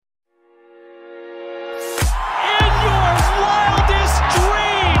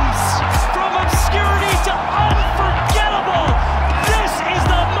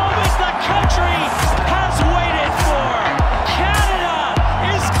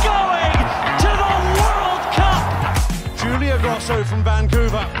lasso from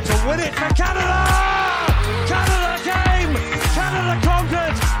Vancouver to win it for Canada! Canada came! Canada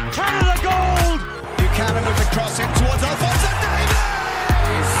conquered! Canada gold! Buchanan with the cross in towards Alphonso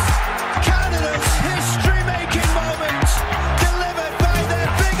Davies! Canada's history-making moment delivered by their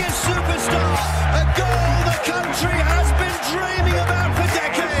biggest superstar. A goal the country has been dreaming about for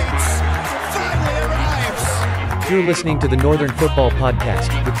decades. Finally arrives. You're listening to the Northern Football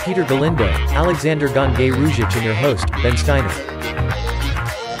Podcast with Peter Galindo, Alexander Gongai-Ruzic, and your host, Ben Steiner.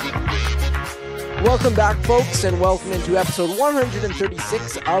 Welcome back, folks, and welcome into episode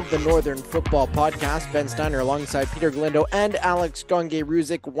 136 of the Northern Football Podcast. Ben Steiner alongside Peter Galindo and Alex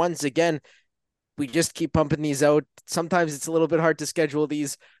Gongai-Ruzic. Once again, we just keep pumping these out. Sometimes it's a little bit hard to schedule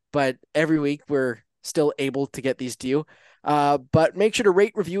these, but every week we're still able to get these to you. But make sure to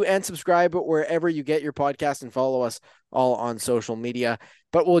rate, review, and subscribe wherever you get your podcast, and follow us all on social media.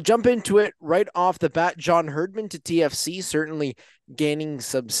 But we'll jump into it right off the bat. John Herdman to TFC, certainly gaining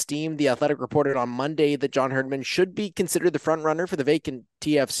some steam. The Athletic reported on Monday that John Herdman should be considered the front runner for the vacant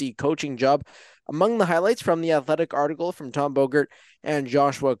TFC coaching job. Among the highlights from the Athletic article from Tom Bogert and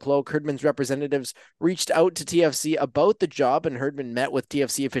Joshua Cloak, Herdman's representatives reached out to TFC about the job, and Herdman met with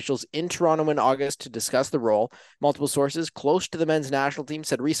TFC officials in Toronto in August to discuss the role. Multiple sources close to the men's national team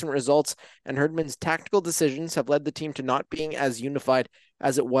said recent results and Herdman's tactical decisions have led the team to not being as unified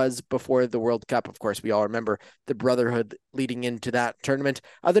as it was before the World Cup. Of course, we all remember the brotherhood leading into that tournament.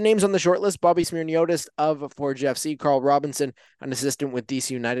 Other names on the shortlist: Bobby Smirniotis of Forge FC, Carl Robinson, an assistant with DC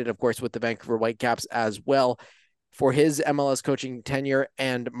United, of course, with the Vancouver Whitecaps as well, for his MLS coaching tenure,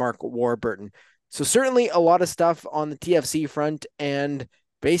 and Mark Warburton. So certainly a lot of stuff on the TFC front, and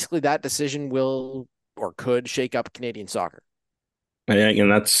basically that decision will or could shake up Canadian soccer. Yeah,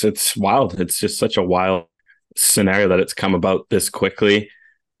 and it's wild. It's just such a wild scenario that it's come about this quickly.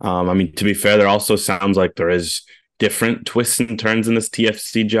 I mean, to be fair, there also sounds like there is different twists and turns in this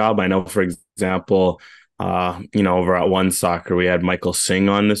TFC job. I know, for example, over at One Soccer, we had Michael Singh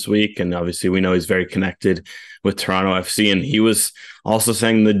on this week, and obviously we know he's very connected with Toronto FC, and he was also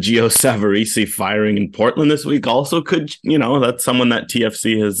saying the Gio Savarese firing in Portland this week also could, that's someone that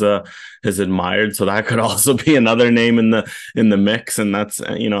TFC has admired, so that could also be another name in the mix, and that's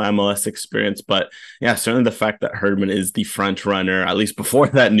MLS experience. But yeah, certainly the fact that Herdman is the front runner, at least before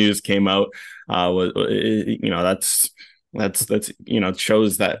that news came out, that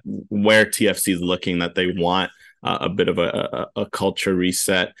shows that where TFC is looking, that they want a bit of a culture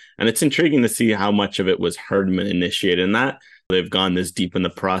reset. And it's intriguing to see how much of it was Herdman initiated, and that they've gone this deep in the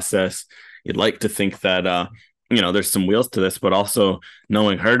process. You'd like to think that there's some wheels to this, but also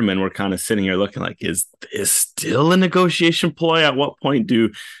knowing Herdman, we're kind of sitting here looking like, is still a negotiation ploy? At what point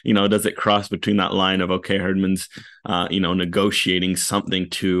does it cross between that line of, okay, Herdman's negotiating something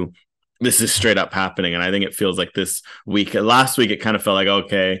to this is straight up happening? And I think it feels like last week, it kind of felt like,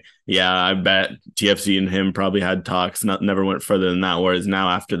 okay, yeah, I bet TFC and him probably had talks, never went further than that. Whereas now,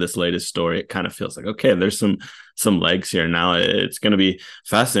 after this latest story, it kind of feels like, okay, there's some legs here. Now it's going to be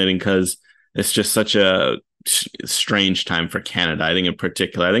fascinating because it's just such a strange time for Canada. I think in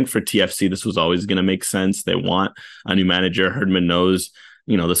particular, I think for TFC, this was always going to make sense. They want a new manager. Herdman knows,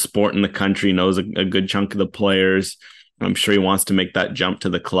 the sport in the country, knows a good chunk of the players. I'm sure he wants to make that jump to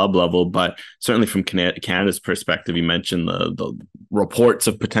the club level, but certainly from Canada's perspective, you mentioned the reports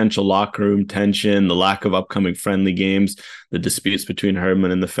of potential locker room tension, the lack of upcoming friendly games, the disputes between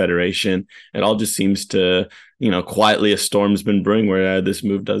Herdman and the Federation. It all just seems to, quietly a storm's been brewing where this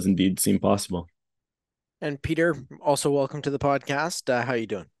move does indeed seem possible. And Peter, also welcome to the podcast. How are you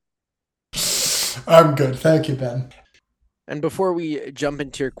doing? I'm good. Thank you, Ben. And before we jump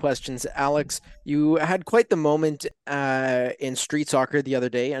into your questions, Alex, you had quite the moment in street soccer the other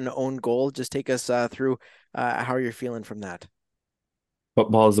day, an own goal. Just take us through how you're feeling from that.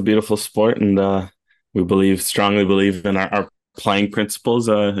 Football is a beautiful sport, and we strongly believe in our playing principles.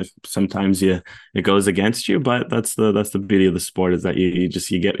 Sometimes it goes against you, but that's the beauty of the sport, is that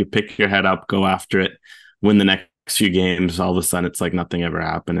you pick your head up, go after it, win the next few games. All of a sudden, it's like nothing ever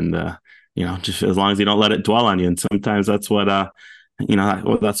happened, and just as long as you don't let it dwell on you. And sometimes that's what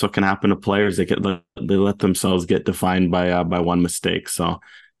that's what can happen to players. They let themselves get defined by one mistake. So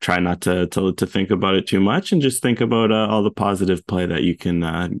try not to think about it too much, and just think about all the positive play that you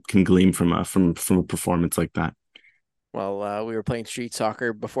can glean from a performance like that. Well, we were playing street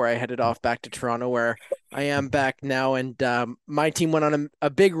soccer before I headed off back to Toronto, where I am back now, and my team went on a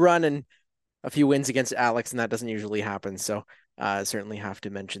big run and a few wins against Alex, and that doesn't usually happen. So certainly have to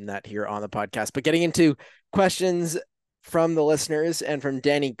mention that here on the podcast. But getting into questions, from the listeners and from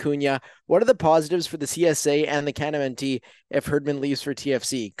Danny Cunha. What are the positives for the CSA and the Canada if Herdman leaves for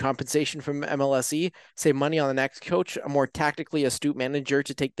TFC? Compensation from MLSE, save money on the next coach, a more tactically astute manager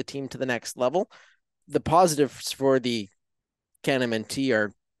to take the team to the next level. The positives for the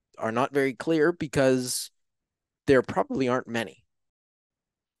Canada are not very clear because there probably aren't many.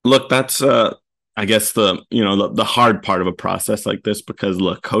 Look, that's I guess the hard part of a process like this, because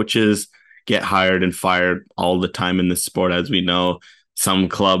look, coaches get hired and fired all the time in this sport, as we know. Some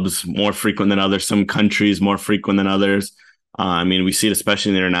clubs more frequent than others, some countries more frequent than others. I mean, we see it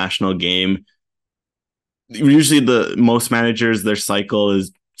especially in the international game. Usually the most managers, their cycle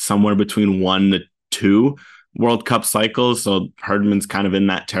is somewhere between 1 to 2 World Cup cycles. So Herdman's kind of in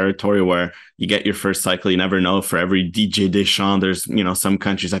that territory where you get your first cycle. You never know. For every DJ Deschamps, there's, some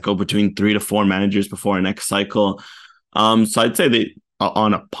countries that go between 3 to 4 managers before a next cycle. So I'd say they,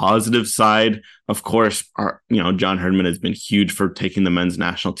 on a positive side, of course, John Herdman has been huge for taking the men's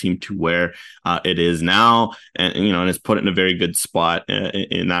national team to where it is now, and has put it in a very good spot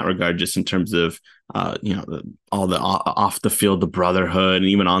in that regard, just in terms of all the off the field, the brotherhood, and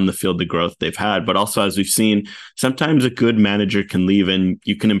even on the field, the growth they've had. But also, as we've seen, sometimes a good manager can leave and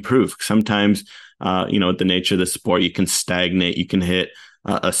you can improve. Sometimes, with the nature of the sport, you can stagnate, you can hit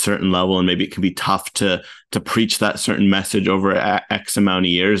a certain level, and maybe it can be tough to preach that certain message over X amount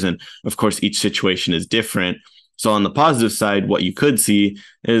of years. And of course, each situation is different. So on the positive side, what you could see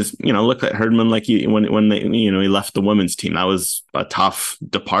is, look at Herdman, like when they, he left the women's team. That was a tough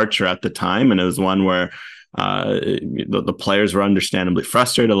departure at the time, and it was one where the players were understandably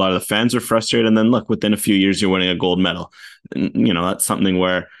frustrated. A lot of the fans were frustrated. And then look, within a few years, you're winning a gold medal. And, that's something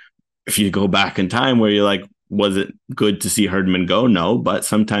where if you go back in time, where you're like, was it good to see Herdman go? No, but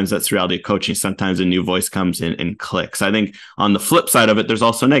sometimes that's the reality of coaching. Sometimes a new voice comes in and clicks. I think on the flip side of it, there's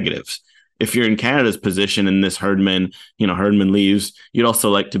also negatives. If you're in Canada's position and this Herdman leaves, you'd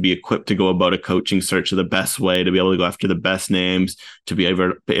also like to be equipped to go about a coaching search the best way, to be able to go after the best names, to be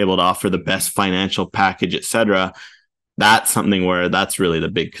able to offer the best financial package, etc. That's something where that's really the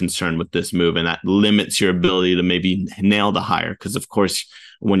big concern with this move, and that limits your ability to maybe nail the hire. Because of course,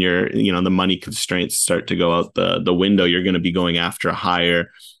 when you're, the money constraints start to go out the window, you're going to be going after a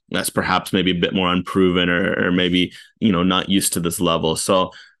hire that's perhaps maybe a bit more unproven or maybe, not used to this level.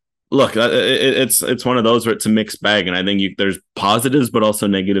 So look, it's one of those where it's a mixed bag. And I think there's positives, but also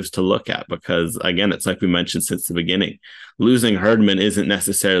negatives to look at, because again, it's like we mentioned since the beginning, losing Herdman isn't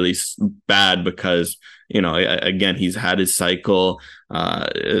necessarily bad because, again, he's had his cycle.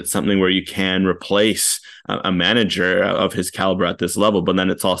 It's something where you can replace a manager of his caliber at this level, but then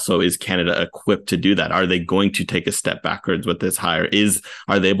it's also, is Canada equipped to do that? Are they going to take a step backwards with this hire?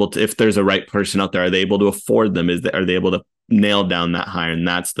 Are they able to, if there's a right person out there, are they able to afford them? Are they able to nail down that hire? And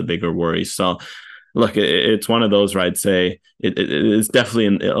that's the bigger worry. So look, it's one of those where I'd say it is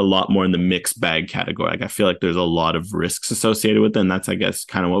definitely a lot more in the mixed bag category. Like, I feel like there's a lot of risks associated with it. And that's, I guess,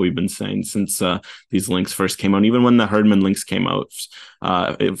 kind of what we've been saying since these links first came out. Even when the Herdman links came out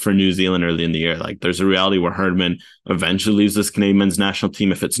for New Zealand early in the year, like, there's a reality where Herdman eventually leaves this Canadian men's national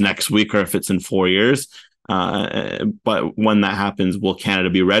team, if it's next week or if it's in 4 years. But when that happens, will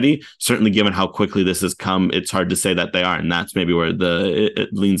Canada be ready? Certainly, given how quickly this has come, it's hard to say that they are. And that's maybe where it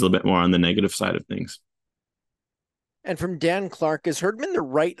leans a little bit more on the negative side of things. And from Dan Clark, is Herdman the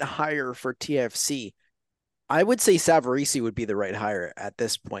right hire for TFC? I would say Savarese would be the right hire at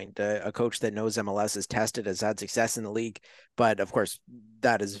this point. A coach that knows MLS, is tested, has had success in the league. But of course,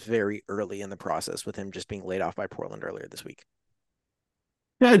 that is very early in the process, with him just being laid off by Portland earlier this week.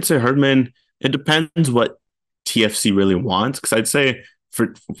 Yeah, I'd say Herdman. It depends what TFC really wants, because I'd say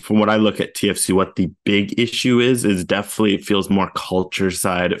from what I look at TFC, what the big issue is definitely, it feels more culture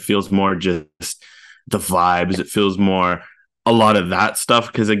side. It feels more just the vibes. It feels more a lot of that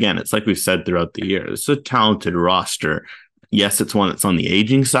stuff, because again, it's like we've said throughout the year, it's a talented roster. Yes, it's one that's on the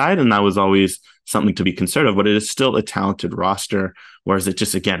aging side, and that was always something to be concerned of, but it is still a talented roster. Whereas it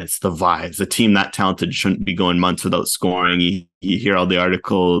just, again, it's the vibes. A team that talented shouldn't be going months without scoring. You hear all the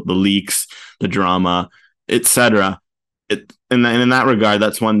article, the leaks, the drama, etc. And in that regard,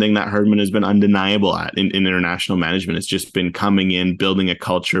 that's one thing that Herdman has been undeniable at in international management. It's just been coming in, building a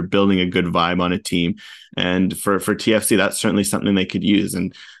culture, building a good vibe on a team. And for TFC, that's certainly something they could use.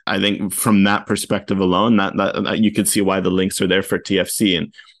 And I think from that perspective alone, that you could see why the links are there for TFC.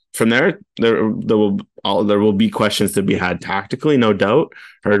 And from there will be questions to be had tactically, no doubt.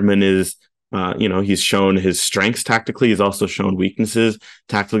 Herdman is, he's shown his strengths tactically. He's also shown weaknesses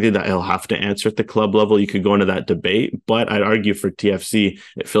tactically that he'll have to answer at the club level. You could go into that debate, but I'd argue for TFC,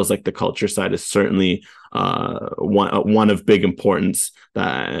 it feels like the culture side is certainly one of big importance.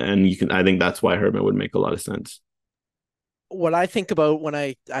 I think that's why Herdman would make a lot of sense. what I think about when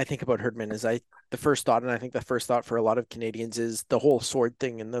I think about Herdman is the first thought, and I think the first thought for a lot of Canadians is the whole sword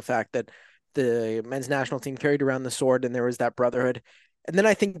thing and the fact that the men's national team carried around the sword and there was that brotherhood. And then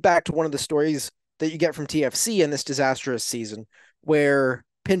I think back to one of the stories that you get from TFC in this disastrous season where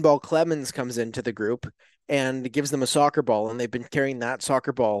Pinball Clemens comes into the group and gives them a soccer ball, and they've been carrying that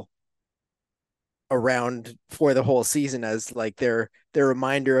soccer ball around for the whole season as like their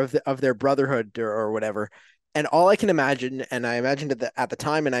reminder of their brotherhood or whatever. And all I can imagine, and I imagined it at the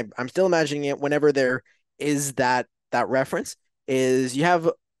time, and I'm still imagining it whenever there is that reference, is you have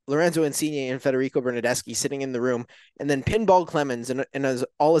Lorenzo Insigne and Federico Bernardeschi sitting in the room, and then Pinball Clemens and as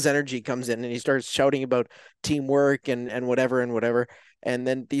all his energy comes in and he starts shouting about teamwork and whatever, and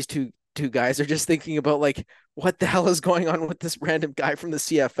then these two guys are just thinking about like what the hell is going on with this random guy from the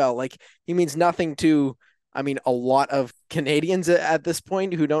CFL? Like he means nothing to, I mean, a lot of Canadians at this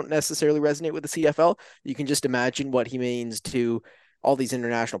point who don't necessarily resonate with the CFL. You can just imagine what he means to all these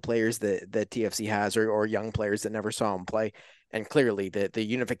international players that TFC has, or young players that never saw him play. And clearly the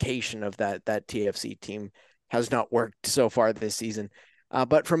unification of that TFC team has not worked so far this season.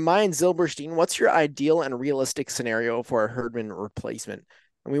 But from Mayan Zilberstein, what's your ideal and realistic scenario for a Herdman replacement?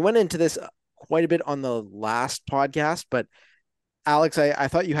 And we went into this quite a bit on the last podcast, but Alex, I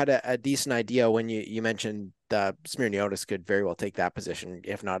thought you had a decent idea when you mentioned Smirniotis could very well take that position,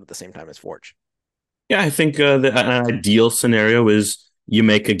 if not at the same time as Forge. Yeah, I think an ideal scenario is you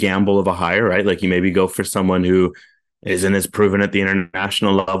make a gamble of a hire, right? Like you maybe go for someone who isn't as proven at the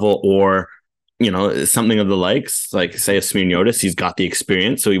international level, or something of the likes. Like say a Smirniotis, he's got the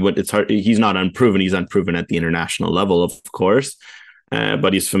experience, so it's hard. He's not unproven. He's unproven at the international level, of course,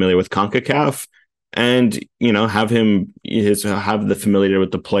 but he's familiar with CONCACAF. And have the familiarity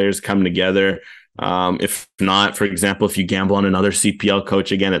with the players come together. If not, for example, if you gamble on another CPL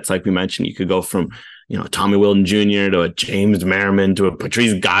coach, again, it's like we mentioned, you could go from Tommy Wilton Jr. to a James Merriman to a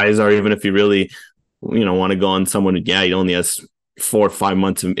Patrice Geyser, or even if you really want to go on someone who, he only has 4 or 5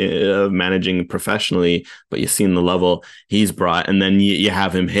 months of managing professionally, but you've seen the level he's brought, and then you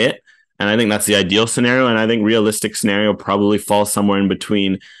have him hit. And I think that's the ideal scenario. And I think realistic scenario probably falls somewhere in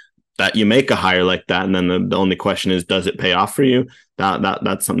between that. You make a hire like that, and then the only question is, does it pay off for you?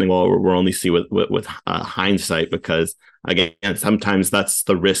 That's something we'll only see with hindsight, because again, sometimes that's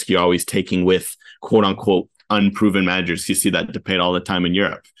the risk you're always taking with quote unquote unproven managers. You see that debate all the time in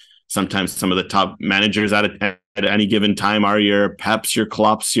Europe. Sometimes some of the top managers at any given time are your Peps, your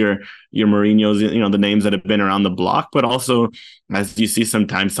Klopps, your Mourinhos, the names that have been around the block. But also, as you see,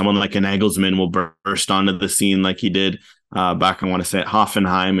 sometimes someone like an Nagelsmann will burst onto the scene like he did back, I want to say, at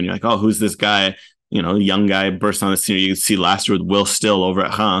Hoffenheim, and you're like, oh, who's this guy? Young guy burst on the scene. You can see last year with Will Still over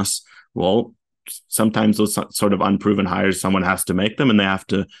at Haas. Well, sometimes those sort of unproven hires, someone has to make them,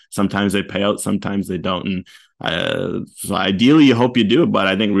 and sometimes they pay out, sometimes they don't. And so ideally you hope you do, but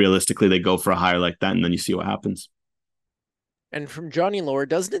I think realistically they go for a hire like that, and then you see what happens. And from Johnny Lower,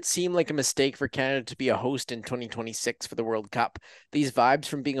 doesn't it seem like a mistake for Canada to be a host in 2026 for the World Cup? These vibes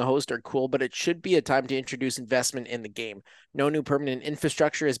from being a host are cool, but it should be a time to introduce investment in the game. No new permanent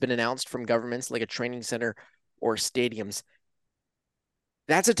infrastructure has been announced from governments like a training center or stadiums.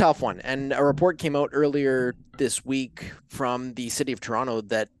 That's a tough one. And a report came out earlier this week from the city of Toronto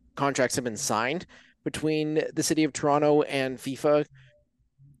that contracts have been signed between the city of Toronto and FIFA,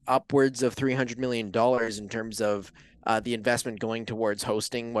 upwards of $300 million in terms of the investment going towards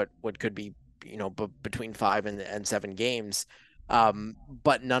hosting what could be, between 5 and 7 games.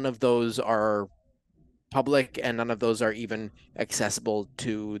 But none of those are public, and none of those are even accessible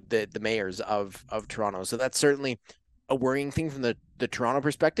to the mayors of Toronto. So that's certainly a worrying thing from the Toronto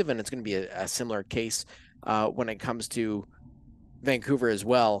perspective, and it's going to be a similar case when it comes to Vancouver as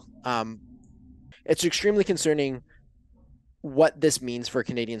well. It's extremely concerning what this means for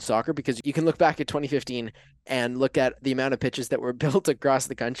Canadian soccer, because you can look back at 2015 and look at the amount of pitches that were built across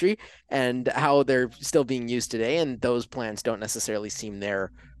the country and how they're still being used today, and those plans don't necessarily seem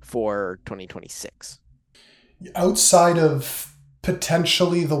there for 2026. Outside of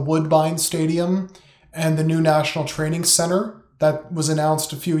potentially the Woodbine Stadium and the new National Training Center that was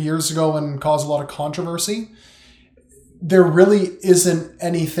announced a few years ago and caused a lot of controversy, there really isn't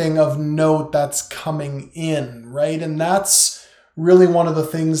anything of note that's coming in, right? And that's really one of the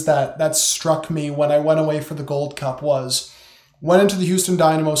things that struck me when I went away for the Gold Cup. Went into the Houston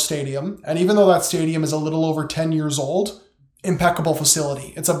Dynamo Stadium, and even though that stadium is a little over 10 years old, impeccable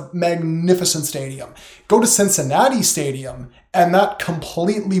facility. It's a magnificent stadium. Go to Cincinnati Stadium, and that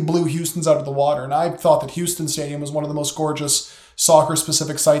completely blew Houston's out of the water. And I thought that Houston Stadium was one of the most gorgeous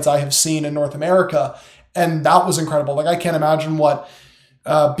soccer-specific sites I have seen in North America. And that was incredible. Like, I can't imagine what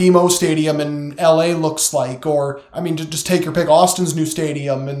BMO Stadium in LA looks like, or I mean, just take your pick, Austin's new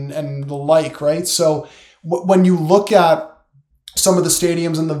stadium and the like, right? So when you look at some of the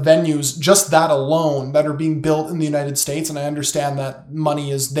stadiums and the venues, just that alone that are being built in the United States, and I understand that money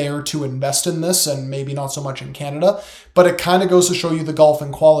is there to invest in this and maybe not so much in Canada, but it kind of goes to show you the gulf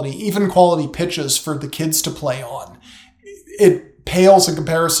in quality, even quality pitches for the kids to play on. It pales in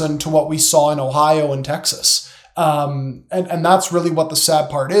comparison to what we saw in Ohio and Texas. And that's really what the sad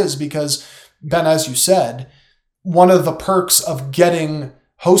part is, because Ben, as you said, one of the perks of getting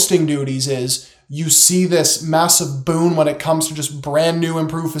hosting duties is you see this massive boon when it comes to just brand new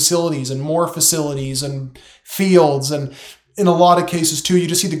improved facilities and more facilities and fields. And in a lot of cases too, you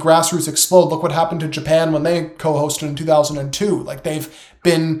just see the grassroots explode. Look what happened to Japan when they co-hosted in 2002. Like, they've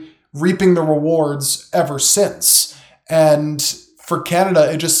been reaping the rewards ever since. And for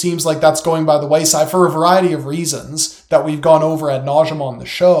Canada, it just seems like that's going by the wayside for a variety of reasons that we've gone over ad nauseum on the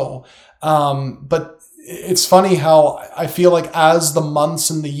show. But it's funny how I feel like as the months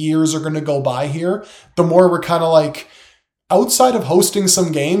and the years are going to go by here, the more we're kind of like, outside of hosting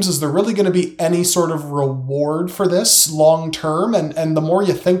some games, is there really going to be any sort of reward for this long term? And the more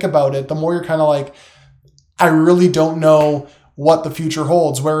you think about it, the more you're kind of like, I really don't know what the future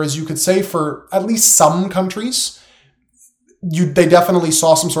holds. Whereas you could say for at least some countries, they definitely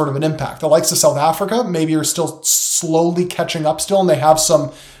saw some sort of an impact. The likes of South Africa maybe are still slowly catching up still, and they have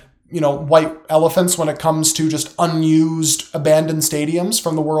some, white elephants when it comes to just unused, abandoned stadiums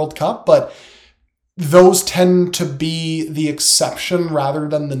from the World Cup. But those tend to be the exception rather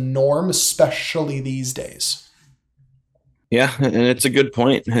than the norm, especially these days. Yeah, and it's a good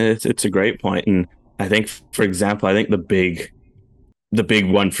point. It's a great point. And I think, for example, the big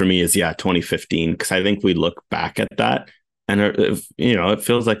one for me is 2015, because I think we look back at that and it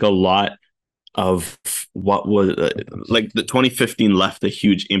feels like a lot of what was like the 2015 left a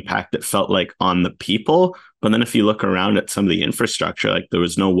huge impact that felt like on the people. But then if you look around at some of the infrastructure, like there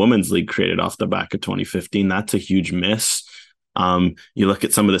was no women's league created off the back of 2015. That's a huge miss. You look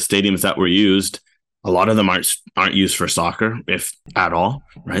at some of the stadiums that were used, a lot of them aren't used for soccer, if at all,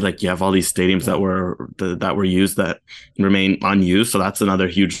 right? Like you have all these stadiums that were used that remain unused. So that's another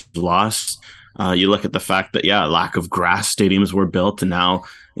huge loss. You look at the fact that, lack of grass stadiums were built, and now,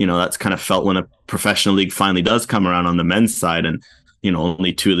 that's kind of felt when a professional league finally does come around on the men's side, and,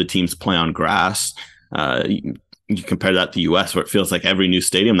 only 2 of the teams play on grass. You compare that to the US, where it feels like every new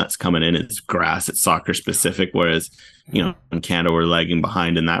stadium that's coming in is grass, it's soccer specific, whereas, in Canada, we're lagging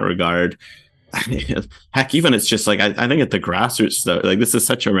behind in that regard. Heck, even it's just like, I think at the grassroots stuff, like this is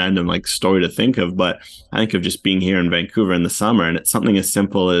such a random like story to think of, but I think of just being here in Vancouver in the summer, and it's something as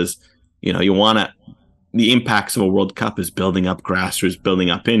simple as, you want to, the impacts of a World Cup is building up grassroots, building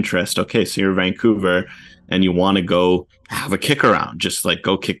up interest. Okay, so you're Vancouver and you want to go have a kick around, just like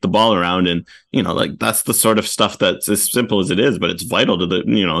go kick the ball around. And, like that's the sort of stuff that's as simple as it is, but it's vital to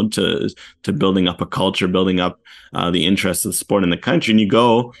the, to building up a culture, building up the interest of the sport in the country. And you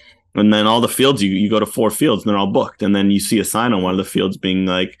go, and then all the fields, you go to 4 fields and they're all booked. And then you see a sign on one of the fields being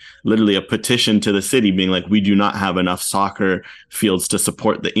like literally a petition to the city being like, we do not have enough soccer fields to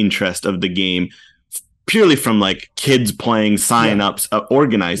support the interest of the game, purely from like kids playing sign-ups,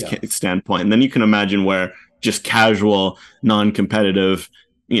 organized standpoint. And then you can imagine where just casual, non-competitive,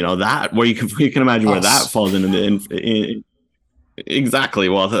 that where you can imagine where that falls into exactly.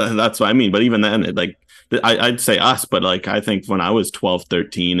 Well, that's what I mean. But even then, I'd say us, but like I think when I was 12,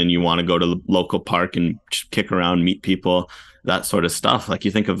 13 and you want to go to the local park and just kick around, meet people, that sort of stuff, like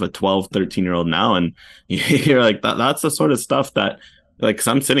you think of a 12, 13-year-old now and you're like, that's the sort of stuff that, like, cause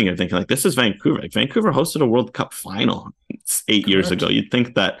I'm sitting here thinking like, this is Vancouver. Like, Vancouver hosted a World Cup final 8 years ago. You'd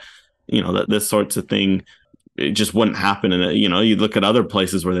think that, that this sorts of thing, it just wouldn't happen. And, you look at other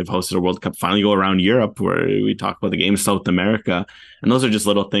places where they've hosted a World Cup final, you go around Europe where we talk about the game, South America, and those are just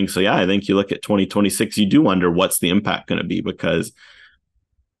little things. So I think you look at 2026, you do wonder what's the impact going to be, because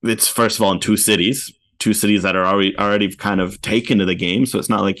it's first of all in two cities that are already kind of taken to the game. So it's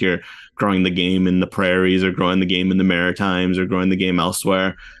not like you're growing the game in the prairies or growing the game in the Maritimes or growing the game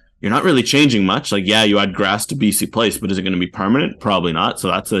elsewhere. You're not really changing much. Like, you add grass to BC Place, but is it going to be permanent? Probably not. So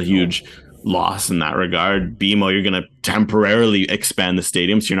that's a huge loss in that regard. BMO, you're going to temporarily expand the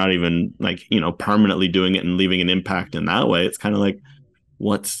stadium, so you're not even like permanently doing it and leaving an impact in that way. It's kind of like,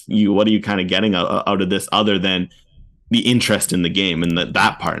 what are you kind of getting out of this other than the interest in the game and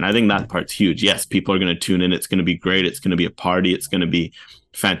that part? And I think that part's huge. Yes, people are going to tune in, it's going to be great, it's going to be a party, it's going to be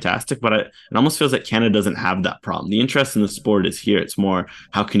fantastic, but it almost feels like Canada doesn't have that problem. The interest in the sport is here. It's more,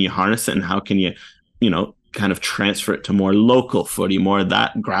 how can you harness it, and how can you kind of transfer it to more local footy, more of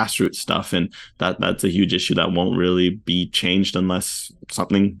that grassroots stuff. And that's a huge issue that won't really be changed unless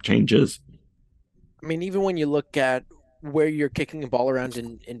something changes. I mean, even when you look at where you're kicking the ball around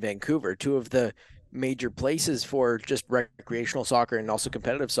in Vancouver, two of the major places for just recreational soccer and also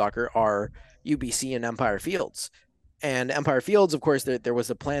competitive soccer are UBC and Empire Fields. And Empire Fields, of course, there was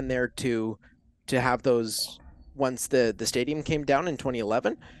a plan there to have those once the stadium came down in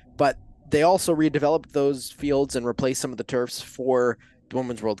 2011, but they also redeveloped those fields and replaced some of the turfs for the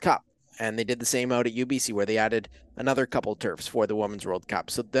Women's World Cup. And they did the same out at UBC where they added another couple turfs for the Women's World Cup.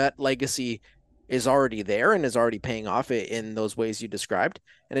 So that legacy is already there and is already paying off in those ways you described.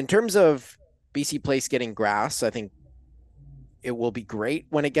 And in terms of BC Place getting grass, I think it will be great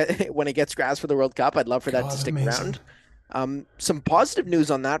when it gets grass for the World Cup. I'd love for that to stick amazing. around. Some positive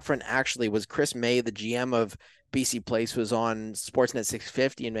news on that front actually was Chris May, the GM of BC Place, was on Sportsnet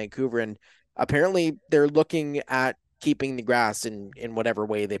 650 in Vancouver, and apparently they're looking at keeping the grass in whatever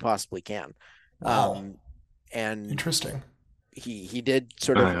way they possibly can. Wow. And Interesting. he did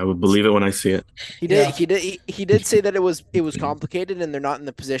sort of I would believe it when I see it. he did say that it was complicated and they're not in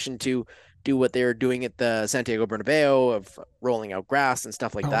the position to do what they're doing at the Santiago Bernabeu of rolling out grass and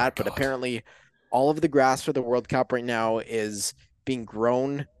stuff like that. But apparently all of the grass for the World Cup right now is being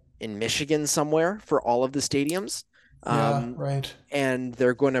grown in Michigan somewhere for all of the stadiums. Right. And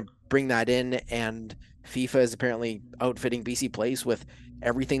they're going to bring that in, and FIFA is apparently outfitting BC Place with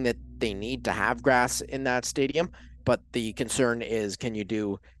everything that they need to have grass in that stadium. But the concern is, can you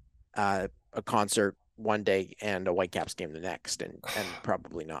do a concert one day and a Whitecaps game the next? And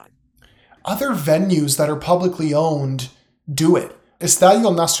probably not. Other venues that are publicly owned do it.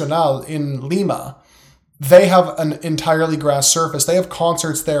 Estadio Nacional in Lima, they have an entirely grass surface. They have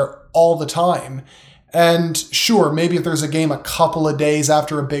concerts there all the time. And sure, maybe if there's a game a couple of days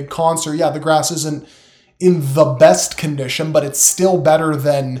after a big concert, the grass isn't in the best condition, but it's still better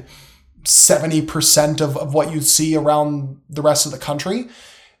than 70% of what you see around the rest of the country.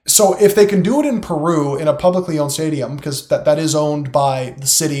 So if they can do it in Peru in a publicly owned stadium, because that is owned by the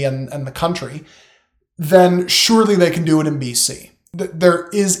city and the country, then surely they can do it in BC. There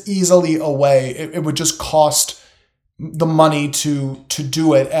is easily a way. It would just cost the money to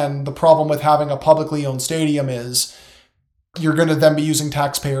do it. And the problem with having a publicly owned stadium is you're going to then be using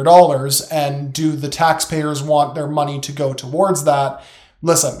taxpayer dollars. And do the taxpayers want their money to go towards that?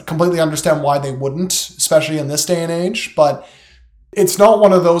 Listen, completely understand why they wouldn't, especially in this day and age. But it's not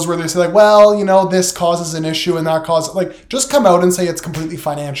one of those where they say, like, well, this causes an issue and that causes, like, just come out and say it's completely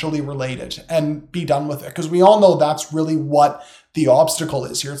financially related and be done with it. Because we all know that's really what the obstacle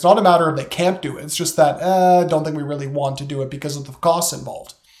is here. It's not a matter of they can't do it. It's just that I don't think we really want to do it because of the costs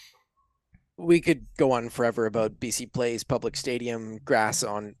involved. We could go on forever about BC Place, public stadium, grass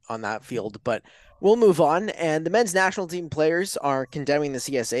on that field, but we'll move on. And the men's national team players are condemning the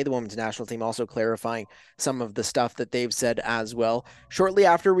CSA, the women's national team also clarifying some of the stuff that they've said as well. Shortly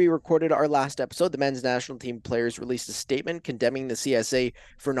after we recorded our last episode, the men's national team players released a statement condemning the CSA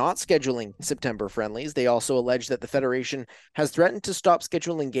for not scheduling September friendlies. They also allege that the federation has threatened to stop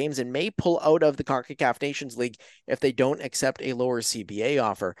scheduling games and may pull out of the CONCACAF Nations League if they don't accept a lower CBA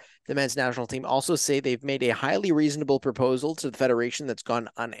offer. The men's national team also say they've made a highly reasonable proposal to the federation that's gone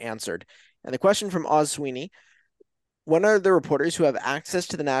unanswered. And the question from Oz Sweeney: when are the reporters who have access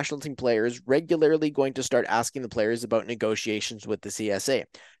to the national team players regularly going to start asking the players about negotiations with the CSA?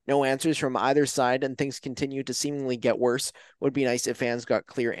 No answers from either side, and things continue to seemingly get worse. Would be nice if fans got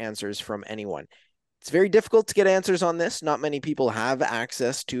clear answers from anyone. It's very difficult to get answers on this. Not many people have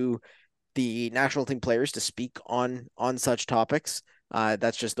access to the national team players to speak on such topics.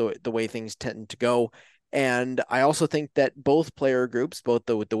 That's just the way things tend to go. And I also think that both player groups, both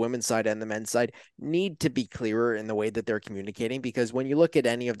the women's side and the men's side, need to be clearer in the way that they're communicating, because when you look at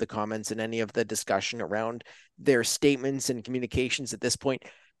any of the comments and any of the discussion around their statements and communications at this point,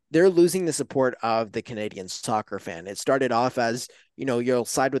 they're losing the support of the Canadian soccer fan. It started off as, you'll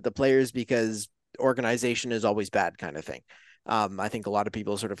side with the players because organization is always bad kind of thing. I think a lot of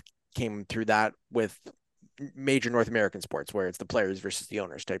people sort of came through that with major North American sports where it's the players versus the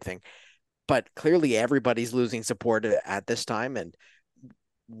owners type thing. But clearly everybody's losing support at this time. And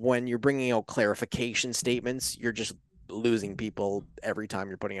when you're bringing out clarification statements, you're just losing people every time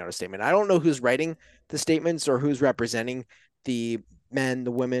you're putting out a statement. I don't know who's writing the statements or who's representing the men,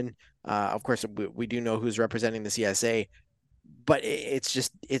 the women. Of course, we do know who's representing the CSA, but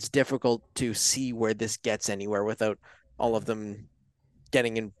it's difficult to see where this gets anywhere without all of them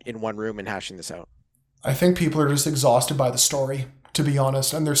getting in one room and hashing this out. I think people are just exhausted by the story. to be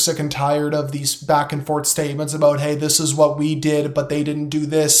honest. And they're sick and tired of these back and forth statements about, hey, this is what we did, but they didn't do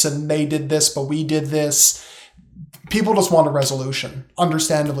this, and they did this, but we did this. People just want a resolution,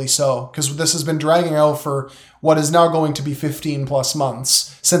 understandably so, because this has been dragging out for what is now going to be 15 plus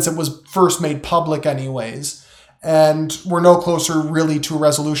months since it was first made public anyways. And we're no closer really to a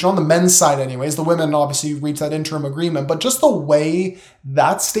resolution on the men's side anyways. The women obviously reached that interim agreement, but just the way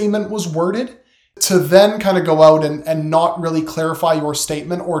that statement was worded, to then kind of go out and not really clarify your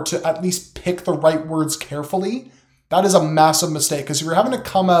statement or to at least pick the right words carefully, that is a massive mistake. Because if you're having to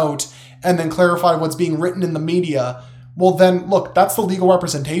come out and then clarify what's being written in the media, well then, look, that's the legal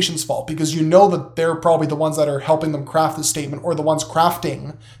representation's fault, because you know that they're probably the ones that are helping them craft this statement or the ones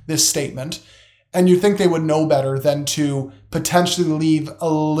crafting this statement. And you think they would know better than to potentially leave a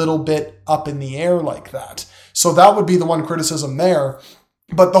little bit up in the air like that. So that would be the one criticism there.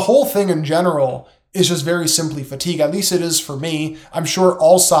 But the whole thing in general is just very simply fatigue. At least it is for me. I'm sure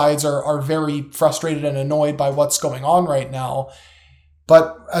all sides are very frustrated and annoyed by what's going on right now.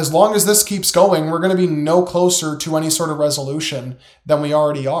 But as long as this keeps going, we're going to be no closer to any sort of resolution than we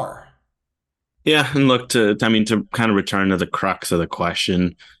already are. Yeah, and look, to kind of return to the crux of the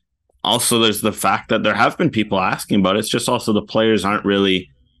question, also there's the fact that there have been people asking about it. It's just also the players aren't really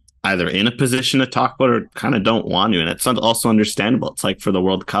either in a position to talk about it or kind of don't want to. And it's also understandable. It's like for the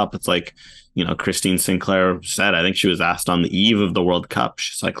World Cup, it's like, Christine Sinclair said, I think she was asked on the eve of the World Cup.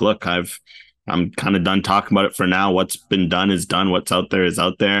 She's like, look, I'm kind of done talking about it for now. What's been done is done. What's out there is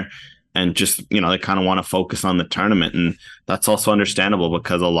out there. And just, they kind of want to focus on the tournament. And that's also understandable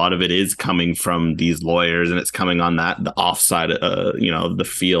because a lot of it is coming from these lawyers and it's coming on the offside, of the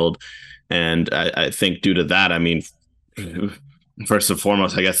field. And I think due to that, first and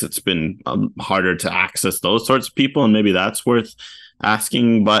foremost, I guess it's been harder to access those sorts of people. And maybe that's worth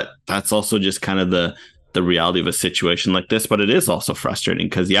asking. But that's also just kind of the reality of a situation like this. But it is also frustrating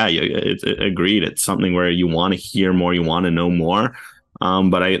because, it's agreed. It's something where you want to hear more, you want to know more.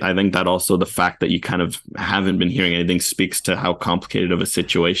 But I think that also the fact that you kind of haven't been hearing anything speaks to how complicated of a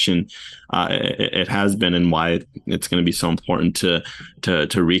situation it has been and why it's going to be so important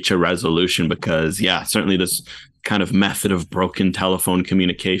to reach a resolution. Because, certainly this kind of method of broken telephone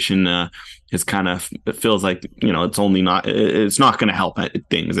communication is kind of, it feels like, it's not going to help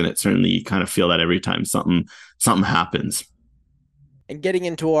things. And it certainly, you kind of feel that every time something happens. And getting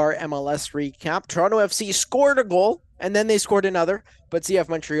into our MLS recap, Toronto FC scored a goal and then they scored another, but CF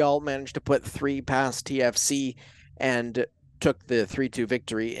Montreal managed to put 3 past TFC and took the 3-2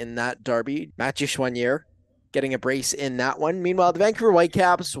 victory in that derby. Mathieu Choinière getting a brace in that one. Meanwhile, the Vancouver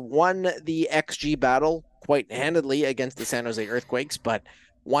Whitecaps won the XG battle quite handedly against the San Jose Earthquakes, but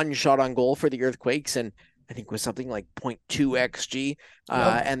one shot on goal for the Earthquakes, and I think it was something like 0.2 XG,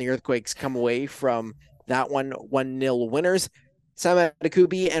 and the Earthquakes come away from that one 1-0 winners. Sam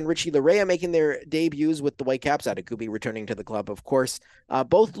Adekubi and Richie Larea making their debuts with the Whitecaps. Adekubi returning to the club, of course.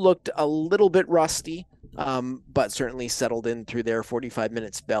 Both looked a little bit rusty, but certainly settled in through their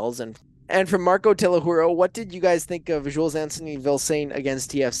 45-minute spells. And from Marco Telehuro, what did you guys think of Jules Anthony Vilsain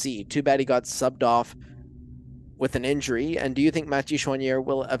against TFC? Too bad he got subbed off with an injury. And do you think Mathieu Choinière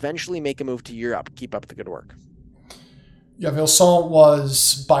will eventually make a move to Europe? Keep up the good work. Yeah, Vilsain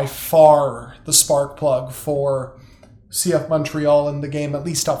was by far the spark plug for CF Montreal in the game, at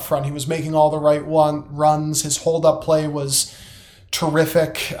least up front. He was making all the right runs. His hold-up play was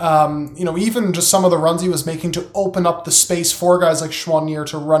terrific. Even just some of the runs he was making to open up the space for guys like Choinière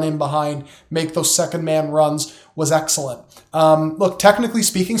to run in behind, make those second-man runs was excellent. Look, technically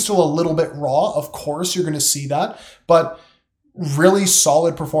speaking, still a little bit raw. Of course, you're going to see that. But really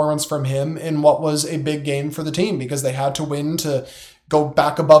solid performance from him in what was a big game for the team because they had to win to go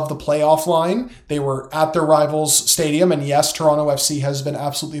back above the playoff line. They were at their rivals' stadium, and yes, Toronto FC has been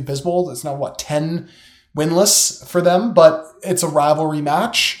absolutely abysmal. It's now, 10 winless for them, but it's a rivalry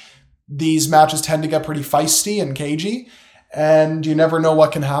match. These matches tend to get pretty feisty and cagey, and you never know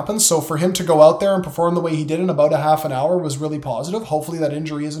what can happen. So for him to go out there and perform the way he did in about a half an hour was really positive. Hopefully that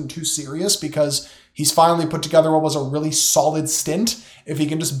injury isn't too serious because he's finally put together what was a really solid stint. If he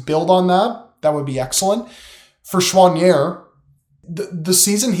can just build on that, that would be excellent. For Choinière, the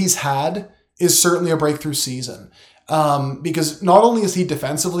season he's had is certainly a breakthrough season because not only is he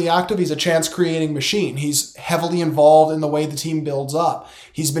defensively active, he's a chance-creating machine. He's heavily involved in the way the team builds up.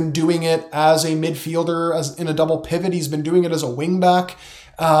 He's been doing it as a midfielder, as in a double pivot. He's been doing it as a wingback.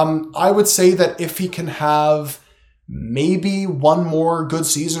 I would say that if he can have maybe one more good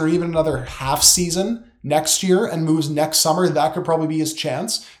season or even another half season next year and moves next summer, that could probably be his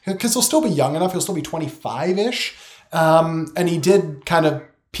chance because he'll still be young enough. He'll still be 25-ish. And he did kind of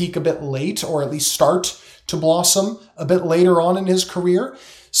peak a bit late, or at least start to blossom a bit later on in his career.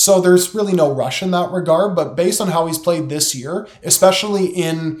 So there's really no rush in that regard. But based on how he's played this year, especially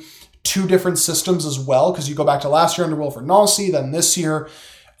in two different systems as well, because you go back to last year under Wilfred Nancy, then this year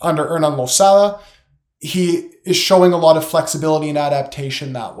under Hernan Losada, he is showing a lot of flexibility and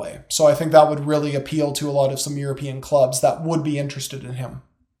adaptation that way. So I think that would really appeal to a lot of some European clubs that would be interested in him.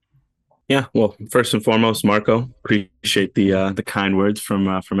 Yeah, well, first and foremost, Marco, appreciate the kind words from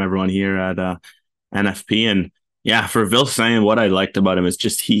everyone here at NFP. And yeah, for Vilsain, what I liked about him is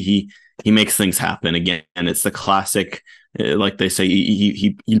just he makes things happen again. And it's the classic, like they say,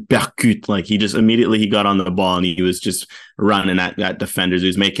 he percute, like he just immediately he got on the ball and he was just running at defenders. He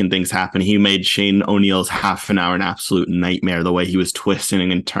was making things happen. He made Shane O'Neill's half an hour an absolute nightmare, the way he was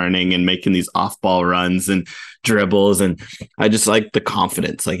twisting and turning and making these off-ball runs and dribbles. And I just like the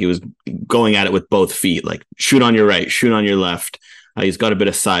confidence. Like he was going at it with both feet, like shoot on your right, shoot on your left. He's got a bit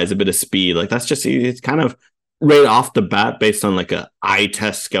of size, a bit of speed. Like that's just, it's kind of right off the bat, based on like a eye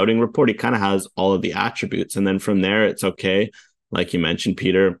test scouting report, he kind of has all of the attributes. And then from there, it's okay. Like you mentioned,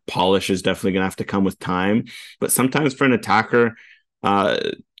 Peter, polish is definitely going to have to come with time. But sometimes for an attacker,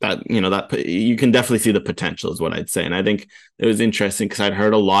 that you can definitely see the potential is what I'd say. And I think it was interesting because I'd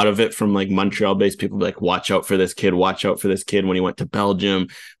heard a lot of it from like Montreal-based people, like, watch out for this kid when he went to Belgium,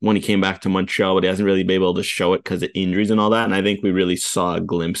 when he came back to Montreal, but he hasn't really been able to show it because of injuries and all that. And I think we really saw a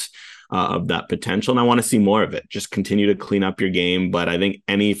glimpse of that potential. And I want to see more of it. Just continue to clean up your game. But I think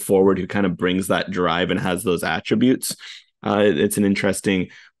any forward who kind of brings that drive and has those attributes, it's an interesting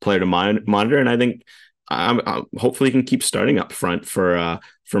player to monitor. And I think hopefully he can keep starting up front for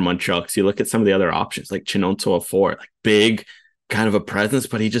Montreal. Because you look at some of the other options, like Chinonto Afor, like big kind of a presence,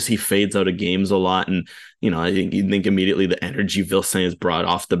 but he fades out of games a lot. And, I think you think immediately the energy Vilsain has brought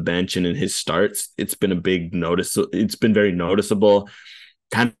off the bench and in his starts, it's been a big notice. It's been very noticeable.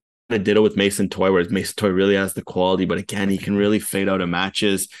 Kind of ditto with Mason Toy, whereas Mason Toy really has the quality, but again, he can really fade out of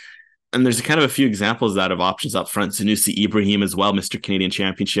matches. And there's kind of a few examples of that of options up front. Sanusi Ibrahim as well, Mr. Canadian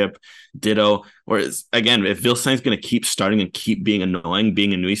Championship, ditto. Whereas again, if Vilsain's going to keep starting and keep being annoying,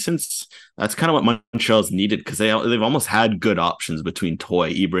 being a nuisance, that's kind of what Montreal's needed, because they've almost had good options between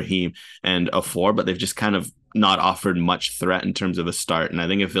Toy, Ibrahim, and Afor, but they've just kind of not offered much threat in terms of a start. And I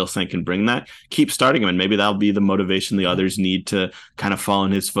think if Vilsain can bring that, keep starting him, and maybe that'll be the motivation the others need to kind of follow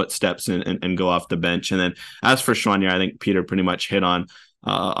in his footsteps and go off the bench. And then as for Choinière, I think Peter pretty much hit on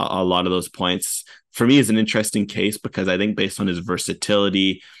a lot of those points. For me, is an interesting case because I think based on his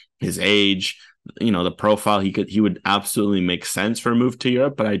versatility, his age, the profile, he would absolutely make sense for a move to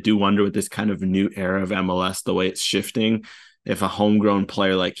Europe. But I do wonder with this kind of new era of MLS, the way it's shifting, if a homegrown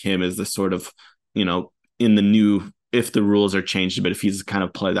player like him is the sort of, in the new, if the rules are changed a bit, if he's the kind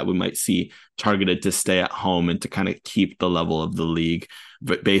of player that we might see targeted to stay at home and to kind of keep the level of the league,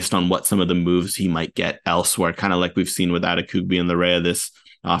 but based on what some of the moves he might get elsewhere, kind of like we've seen with Adekugbe and Larea this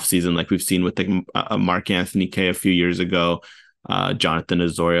offseason, like we've seen with the Mark Anthony Kay a few years ago, Jonathan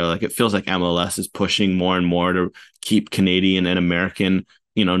Azoria. Like it feels like MLS is pushing more and more to keep Canadian and American,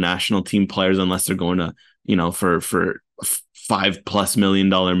 national team players, unless they're going to, for $5+ million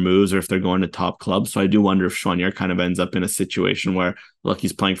moves, or if they're going to top clubs. So I do wonder if Choinière kind of ends up in a situation where, look,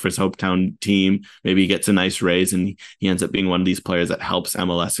 he's playing for his hometown team. Maybe he gets a nice raise and he ends up being one of these players that helps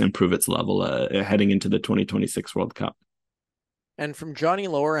MLS improve its level heading into the 2026 World Cup. And from Johnny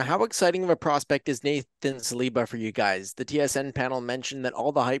Lower, how exciting of a prospect is Nathan Saliba for you guys? The TSN panel mentioned that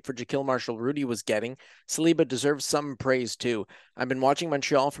all the hype for Jaquil Marshall-Rudy was getting, Saliba deserves some praise too. I've been watching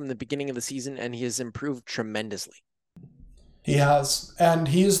Montreal from the beginning of the season and he has improved tremendously. He has. And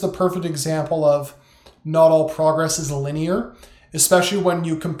he is the perfect example of not all progress is linear, especially when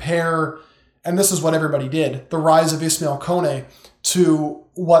you compare, and this is what everybody did, the rise of Ismail Kone to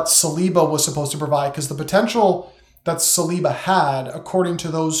what Saliba was supposed to provide. Because the potential that Saliba had, according to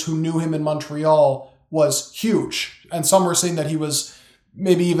those who knew him in Montreal, was huge. And some were saying that he was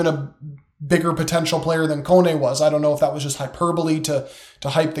maybe even a bigger potential player than Kone was. I don't know if that was just hyperbole to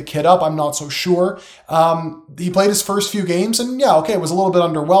hype the kid up. I'm not so sure. He played his first few games and it was a little bit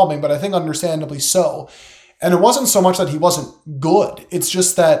underwhelming, but I think understandably so. And it wasn't so much that he wasn't good. It's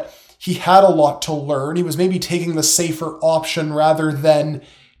just that he had a lot to learn. He was maybe taking the safer option rather than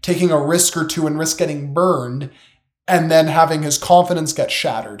taking a risk or two and risk getting burned and then having his confidence get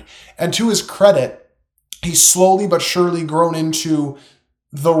shattered. And to his credit, he's slowly but surely grown into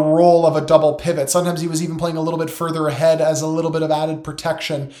the role of a double pivot. Sometimes he was even playing a little bit further ahead as a little bit of added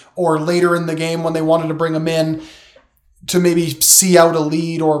protection, or later in the game when they wanted to bring him in to maybe see out a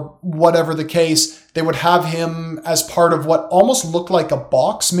lead or whatever the case, they would have him as part of what almost looked like a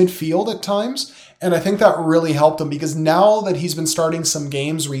box midfield at times. And I think that really helped him because now that he's been starting some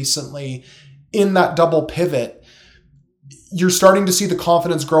games recently in that double pivot, you're starting to see the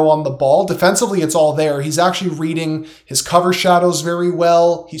confidence grow on the ball. Defensively, it's all there. He's actually reading his cover shadows very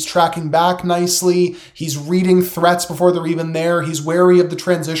well. He's tracking back nicely. He's reading threats before they're even there. He's wary of the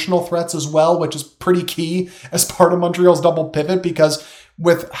transitional threats as well, which is pretty key as part of Montreal's double pivot, because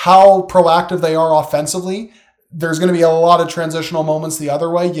with how proactive they are offensively, there's going to be a lot of transitional moments the other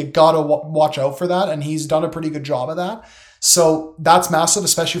way. You got to watch out for that, and he's done a pretty good job of that. So that's massive,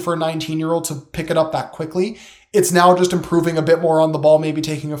 especially for a 19-year-old to pick it up that quickly. It's now just improving a bit more on the ball, maybe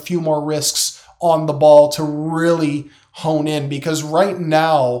taking a few more risks on the ball to really hone in. Because right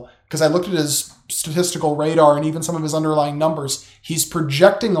now, because I looked at his statistical radar and even some of his underlying numbers, he's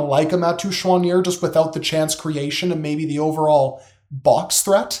projecting like a Mathieu Choinière just without the chance creation and maybe the overall box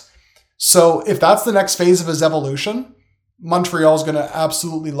threat. So if that's the next phase of his evolution, Montreal's going to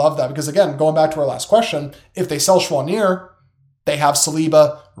absolutely love that. Because again, going back to our last question, if they sell Choinière, they have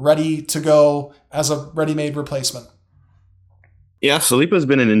Saliba ready to go as a ready-made replacement. Yeah, Saliba's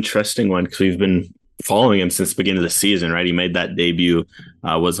been an interesting one because we've been following him since the beginning of the season, right? He made that debut,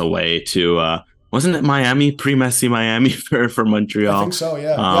 was away to, wasn't it Miami, pre-Messi Miami for Montreal? I think so,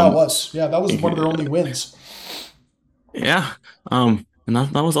 yeah. Yeah, it was. Yeah, that was one of their only wins. Yeah. And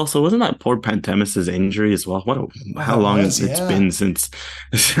that was also, wasn't that poor Pantemis's injury as well? How long it's been since,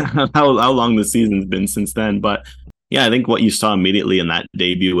 how long the season's been since then. But yeah, I think what you saw immediately in that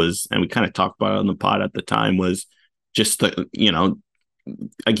debut was, and we kind of talked about it on the pod at the time, was just the,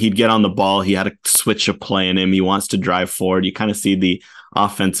 like he'd get on the ball, he had a switch of play in him, he wants to drive forward. You kind of see the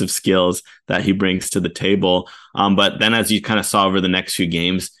offensive skills that he brings to the table. But then as you kind of saw over the next few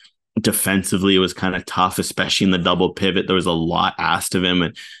games, defensively it was kind of tough, especially in the double pivot. There was a lot asked of him,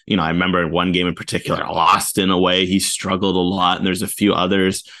 and I remember in one game in particular, Austin away, he struggled a lot, and there's a few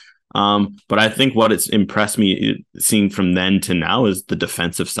others. But I think what it's impressed me seeing from then to now is the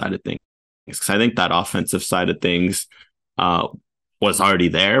defensive side of things, because I think that offensive side of things was already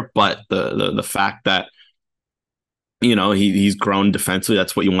there, but the fact that he's grown defensively,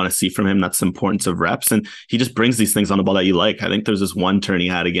 that's what you want to see from him. That's the importance of reps. And he just brings these things on the ball that you like. I think there's this one turn he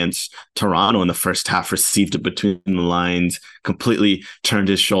had against Toronto in the first half, received it between the lines, completely turned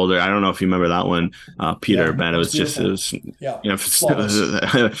his shoulder. I don't know if you remember that one, Peter, but it was to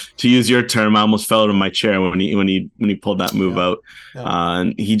use your term, I almost fell out of my chair when he pulled that move out.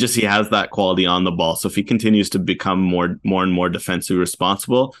 And he has that quality on the ball. So if he continues to become more and more defensively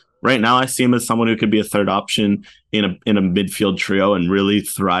responsible, right now, I see him as someone who could be a third option in a midfield trio and really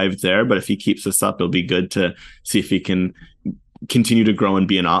thrive there. But if he keeps this up, it'll be good to see if he can continue to grow and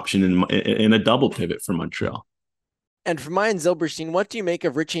be an option in a double pivot for Montreal. And for mine, Zilberstein, what do you make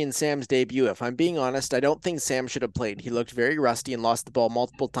of Richie and Sam's debut? If I'm being honest, I don't think Sam should have played. He looked very rusty and lost the ball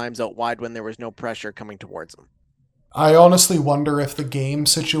multiple times out wide when there was no pressure coming towards him. I honestly wonder if the game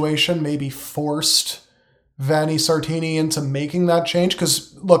situation maybe forced Vanni Sartini into making that change,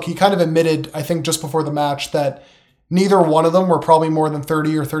 because look, he kind of admitted, I think just before the match, that neither one of them were probably more than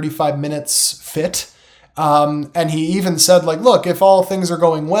 30 or 35 minutes fit. And he even said, look, if all things are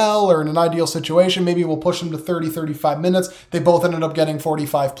going well or in an ideal situation, maybe we'll push them to 30, 35 minutes. They both ended up getting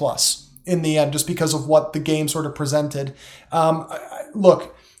 45 plus in the end, just because of what the game sort of presented.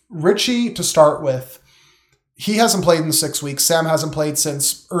 Look, Richie, to start with, he hasn't played in 6 weeks. Sam hasn't played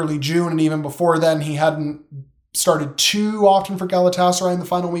since early June, and even before then, he hadn't started too often for Galatasaray in the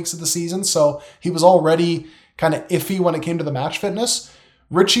final weeks of the season, so he was already kind of iffy when it came to the match fitness.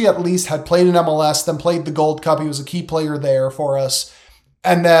 Richie at least had played in MLS, then played the Gold Cup. He was a key player there for us,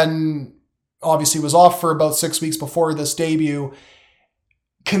 and then obviously was off for about 6 weeks before this debut.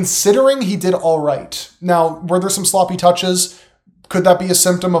 Considering he did all right. Now, were there some sloppy touches? Could that be a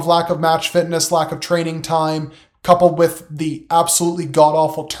symptom of lack of match fitness, lack of training time, coupled with the absolutely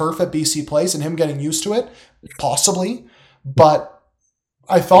god-awful turf at BC Place and him getting used to it? Possibly. But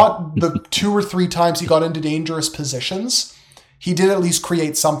I thought the 2 or 3 times he got into dangerous positions, he did at least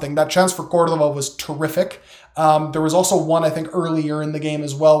create something. That chance for Cordova was terrific. There was also one, I think, earlier in the game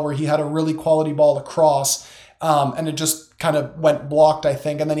as well, where he had a really quality ball across, and it just kind of went blocked, I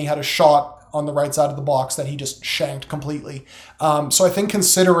think. And then he had a shot on the right side of the box that he just shanked completely. So I think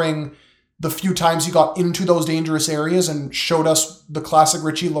considering the few times he got into those dangerous areas and showed us the classic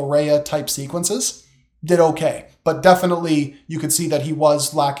Richie Larea type sequences, did okay. But definitely you could see that he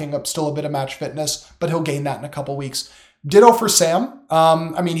was lacking up still a bit of match fitness, but he'll gain that in a couple weeks. Ditto for Sam.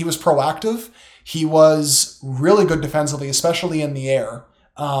 He was proactive. He was really good defensively, especially in the air.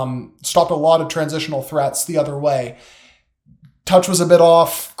 Stopped a lot of transitional threats the other way. Touch was a bit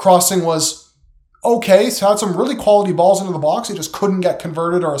off. Crossing was okay. So had some really quality balls into the box. He just couldn't get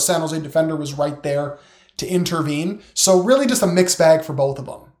converted, or a San Jose defender was right there to intervene. So really just a mixed bag for both of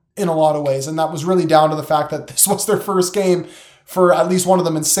them in a lot of ways. And that was really down to the fact that this was their first game for at least one of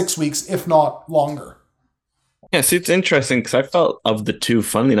them in 6 weeks, if not longer. Yeah, see, it's interesting because I felt of the two,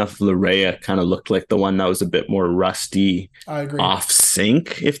 funnily enough, Larea kind of looked like the one that was a bit more rusty, I agree. off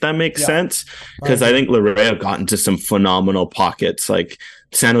sync, if that makes sense. Because I think Larea got into some phenomenal pockets. Like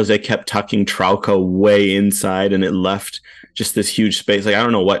San Jose kept tucking Trauco way inside, and it left just this huge space. Like I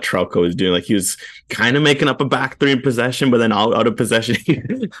don't know what Trauco was doing. Like he was kind of making up a back three in possession, but then out of possession.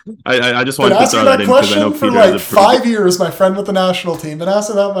 I just wanted to throw that in because I know for Peter like 5 years, my friend with the national team. Been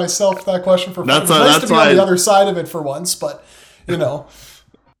asking that myself, that question for 5 years. It's nice to be on the other side of it for once, but you know.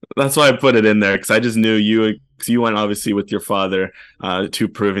 That's why I put it in there, because I just knew you went obviously with your father to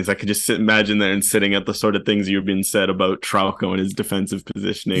provings. I could just imagine there and sitting at the sort of things you've been said about Trauco and his defensive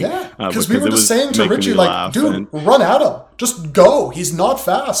positioning. Yeah, because we were just saying to Richie, like, dude, run at him. Just go. He's not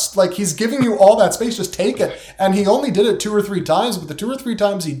fast. Like, he's giving you all that space. Just take it. And he only did it 2 or 3 times, but the 2 or 3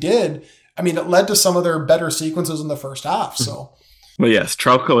 times he did, I mean, it led to some of their better sequences in the first half. So, but yes,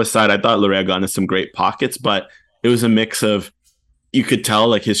 Trauco aside, I thought Larea got into some great pockets, but it was a mix of, you could tell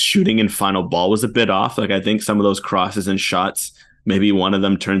like his shooting and final ball was a bit off. Like I think some of those crosses and shots, maybe one of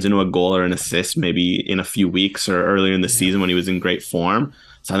them turns into a goal or an assist maybe in a few weeks or earlier in the season when he was in great form.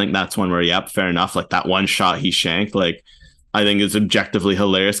 So I think that's one where, yep, fair enough. Like that one shot he shanked, like I think is objectively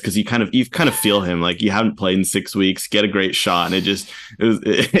hilarious because you kind of feel him. Like you haven't played in 6 weeks, get a great shot, and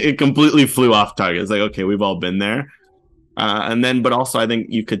it completely flew off target. It's like, okay, we've all been there. But also I think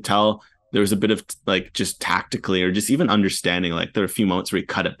you could tell there was a bit of like just tactically or just even understanding, like there were a few moments where he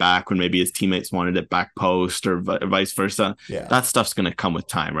cut it back when maybe his teammates wanted it back post or vice versa. Yeah. That stuff's going to come with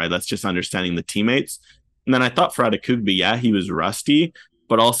time, right? That's just understanding the teammates. And then I thought for Adekugbe, yeah, he was rusty,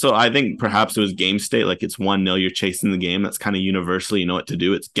 but also I think perhaps it was game state. Like it's 1-0, you're chasing the game. That's kind of universally, you know what to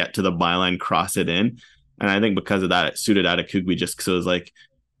do. It's get to the byline, cross it in. And I think because of that, it suited Adekugbe just because it was like,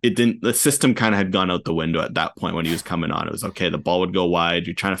 the system kind of had gone out the window at that point when he was coming on. It was okay, the ball would go wide,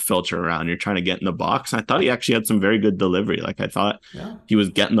 you're trying to filter around, you're trying to get in the box. And I thought he actually had some very good delivery. Like I thought he was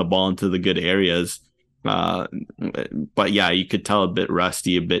getting the ball into the good areas. But yeah, you could tell a bit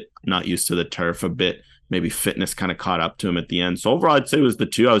rusty, a bit not used to the turf, a bit maybe fitness kind of caught up to him at the end. So overall, I'd say it was the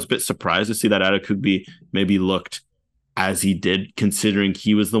two. I was a bit surprised to see that Adekugbe maybe looked as he did, considering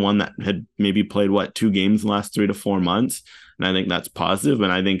he was the one that had maybe played 2 games in the last 3 to 4 months. And I think that's positive.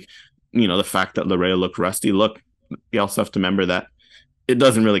 And I think, the fact that Larea looked rusty, you also have to remember that it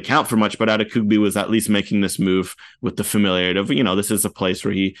doesn't really count for much, but Adekugbe was at least making this move with the familiarity of, this is a place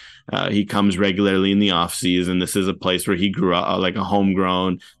where he comes regularly in the off season. This is a place where he grew up like a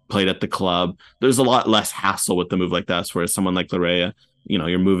homegrown, played at the club. There's a lot less hassle with the move like that. Whereas someone like Larea,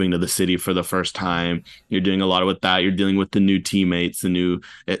 you're moving to the city for the first time. You're doing a lot with that. You're dealing with the new teammates, the new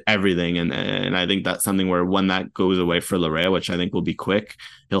everything. And I think that's something where when that goes away for Larea, which I think will be quick,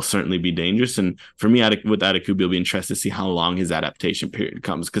 he'll certainly be dangerous. And for me, with Adekugbe, it'll be interesting to see how long his adaptation period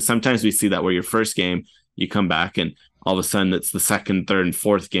comes. Because sometimes we see that where your first game, you come back and all of a sudden it's the second, third, and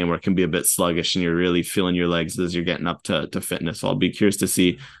fourth game where it can be a bit sluggish and you're really feeling your legs as you're getting up to fitness. So I'll be curious to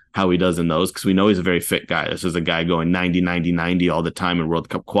see how he does in those, because we know he's a very fit guy. This is a guy going 90 all the time in World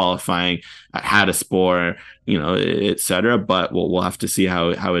Cup qualifying, had a spore, etc. But we'll have to see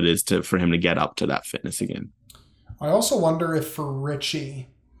how it is for him to get up to that fitness again. I also wonder if for Richie,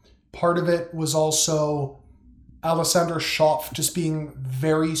 part of it was also Alexander Schopf just being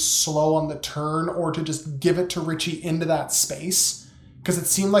very slow on the turn, or to just give it to Richie into that space. Because it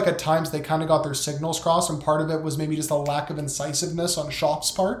seemed like at times they kind of got their signals crossed, and part of it was maybe just a lack of incisiveness on Schopf's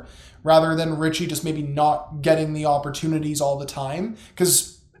part, rather than Richie just maybe not getting the opportunities all the time.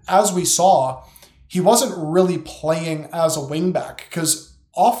 Because as we saw, he wasn't really playing as a wingback, because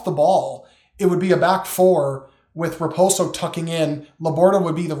off the ball, it would be a back four with Raposo tucking in, Laborda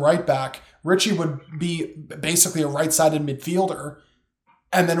would be the right back, Richie would be basically a right-sided midfielder,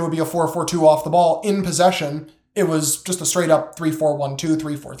 and then it would be a 4-4-2 off the ball in possession. It was just a straight up 3-4-1-2,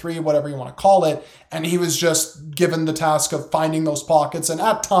 3-4-3, whatever you want to call it. And he was just given the task of finding those pockets and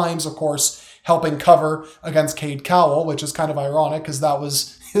at times, of course, helping cover against Cade Cowell, which is kind of ironic because that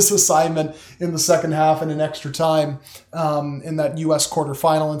was his assignment in the second half and in extra time in that U.S.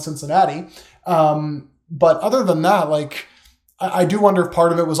 quarterfinal in Cincinnati. But other than that, I do wonder if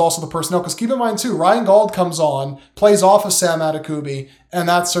part of it was also the personnel, because keep in mind too, Ryan Gauld comes on, plays off of Sam Adekugbe, and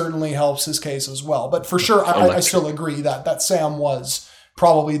that certainly helps his case as well. But for sure, I still agree that Sam was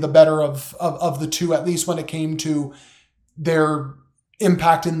probably the better of the two, at least when it came to their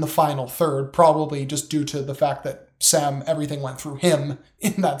impact in the final third, probably just due to the fact that Sam, everything went through him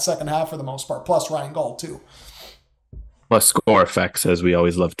in that second half for the most part, plus Ryan Gault too. Plus score effects, as we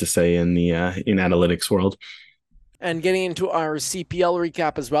always love to say in the in analytics world. And getting into our CPL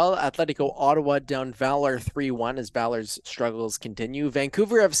recap as well, Atletico Ottawa down Valor 3-1 as Valor's struggles continue.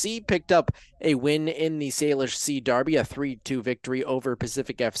 Vancouver FC picked up a win in the Salish Sea Derby, a 3-2 victory over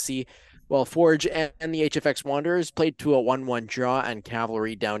Pacific FC, while Forge and the HFX Wanderers played to a 1-1 draw, and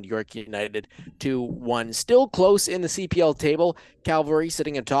Cavalry down York United 2-1. Still close in the CPL table, Cavalry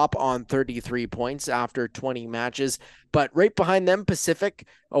sitting atop on 33 points after 20 matches. But right behind them, Pacific,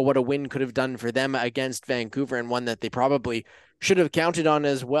 what a win could have done for them against Vancouver, and one that they probably should have counted on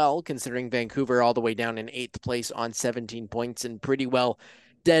as well, considering Vancouver all the way down in 8th place on 17 points and pretty well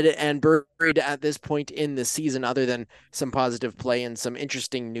dead and buried at this point in the season, other than some positive play and some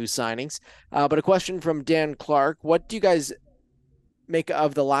interesting new signings. But a question from Dan Clark: what do you guys make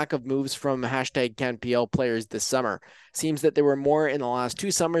of the lack of moves from #CanPL players this summer? Seems that there were more in the last 2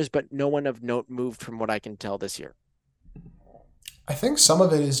 summers, but no one of note moved from what I can tell this year. I think some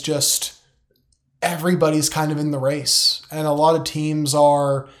of it is just everybody's kind of in the race, and a lot of teams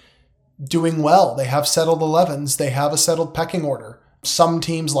are doing well. They have settled 11s. They have a settled pecking order. Some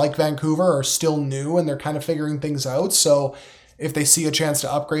teams like Vancouver are still new and they're kind of figuring things out. So if they see a chance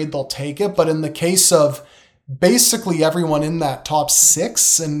to upgrade, they'll take it. But in the case of basically everyone in that top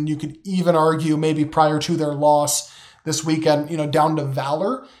 6, and you could even argue maybe prior to their loss this weekend, down to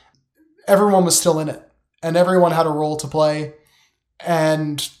Valor, everyone was still in it and everyone had a role to play.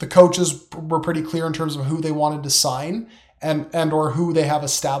 And the coaches were pretty clear in terms of who they wanted to sign and or who they have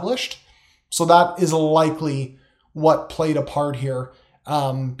established. So that is likely what played a part here,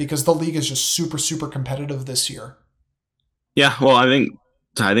 because the league is just super, super competitive this year. Yeah, well, I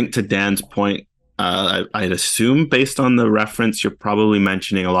think to Dan's point, I'd assume based on the reference, you're probably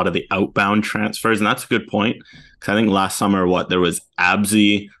mentioning a lot of the outbound transfers, and that's a good point. Because I think last summer, there was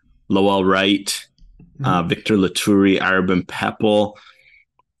Abzi, Lowell Wright, Victor Laturi, Arabin Peppel,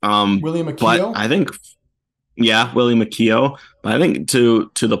 William Akio. But I think, Willie McKeough. But I think to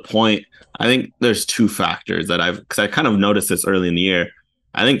the point, I think there's 2 factors because I kind of noticed this early in the year.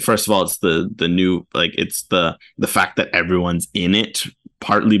 I think first of all, it's the new, it's the fact that everyone's in it,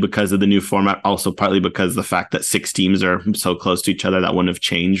 partly because of the new format, also partly because the fact that 6 teams are so close to each other that wouldn't have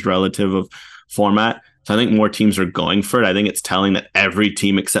changed relative of format. So I think more teams are going for it. I think it's telling that every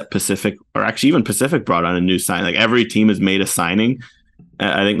team except Pacific, or actually even Pacific, brought on a new sign. Like every team has made a signing.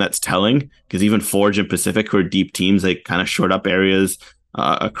 I think that's telling, because even Forge and Pacific, who are deep teams, they kind of short up areas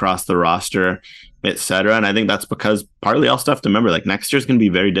across the roster, etc. And I think that's because partly also have to remember, next year's going to be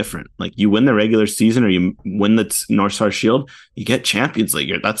very different. You win the regular season or you win the North Star Shield, you get Champions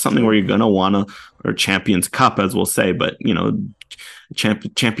League. That's something where you're going to want to, or Champions Cup, as we'll say, but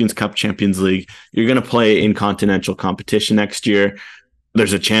Champions Cup, Champions League, you're going to play in continental competition next year.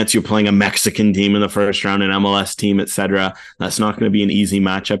 There's a chance you're playing a Mexican team in the first round, an MLS team, etc. That's not going to be an easy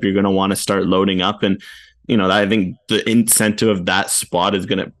matchup. You're going to want to start loading up. And, I think the incentive of that spot is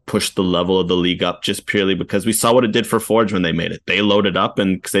going to push the level of the league up, just purely because we saw what it did for Forge when they made it. They loaded up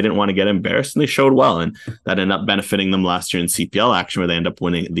and because they didn't want to get embarrassed, and they showed well. And that ended up benefiting them last year in CPL action, where they end up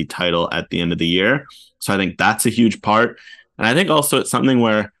winning the title at the end of the year. So I think that's a huge part. And I think also it's something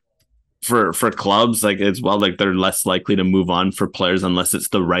where for clubs, they're less likely to move on for players unless it's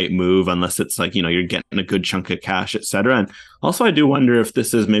the right move, unless it's you're getting a good chunk of cash, etc. And also I do wonder if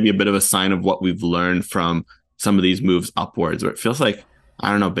this is maybe a bit of a sign of what we've learned from some of these moves upwards, where it feels like, I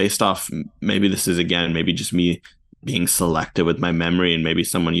don't know, based off, maybe this is again, maybe just me being selective with my memory, and maybe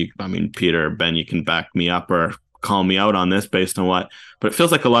Peter or Ben, you can back me up or call me out on this based on what, but it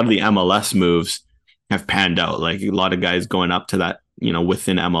feels like a lot of the MLS moves have panned out. A lot of guys going up to that,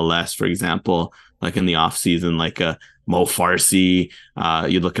 within MLS, for example, in the off season, a Mo Farsi,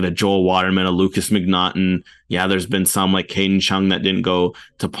 you look at a Joel Waterman, a Lucas McNaughton. Yeah, there's been some like Caden Chung that didn't go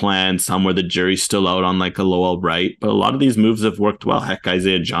to plan, some where the jury's still out on a Lowell Wright, but a lot of these moves have worked well. Heck,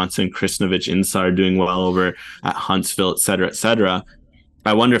 Isaiah Johnson, Krisnovich, Insar doing well over at Huntsville, et cetera, et cetera.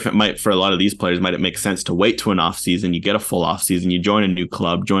 I wonder if it might, for a lot of these players, might it make sense to wait to an off season? You get a full off season, you join a new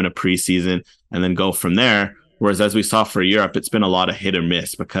club, join a preseason, and then go from there. Whereas as we saw for Europe, it's been a lot of hit or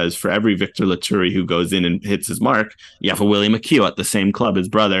miss, because for every Victor Laturi who goes in and hits his mark, you have a Willie McKeough at the same club, his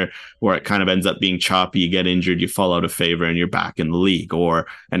brother, where it kind of ends up being choppy. You get injured, you fall out of favor, and you're back in the league. Or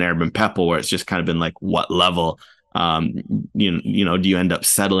an Urban Peppel, where it's just kind of been what level do you end up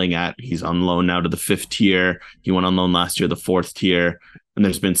settling at? He's on loan now to the 5th tier. He went on loan last year, the 4th tier. And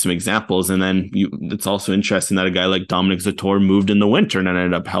there's been some examples. And then it's also interesting that a guy like Dominic Zator moved in the winter and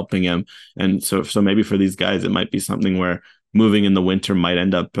ended up helping him. And so maybe for these guys, it might be something where moving in the winter might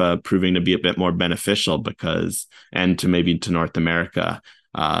end up proving to be a bit more beneficial and to maybe to North America.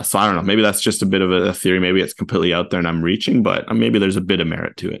 So I don't know, maybe that's just a bit of a theory. Maybe it's completely out there and I'm reaching, but maybe there's a bit of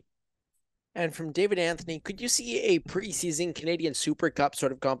merit to it. And from David Anthony, could you see a preseason Canadian Super Cup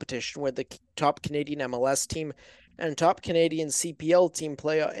sort of competition where the top Canadian MLS team and top Canadian CPL team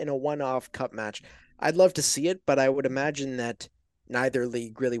play in a one-off cup match? I'd love to see it, but I would imagine that neither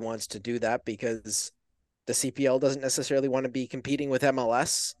league really wants to do that because the CPL doesn't necessarily want to be competing with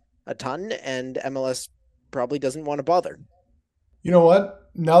MLS a ton, and MLS probably doesn't want to bother. You know what?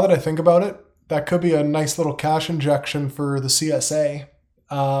 Now that I think about it, that could be a nice little cash injection for the CSA.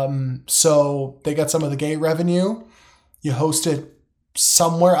 So they get some of the gate revenue. You host it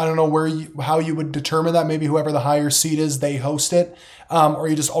somewhere. I don't know how you would determine that. Maybe whoever the higher seed is, they host it. Or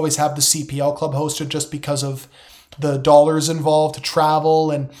you just always have the CPL club hosted just because of the dollars involved to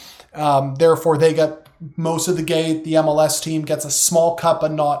travel. And therefore they get most of the gate. The MLS team gets a small cut,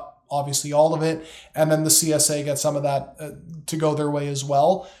 but not obviously all of it. And then the CSA gets some of that to go their way as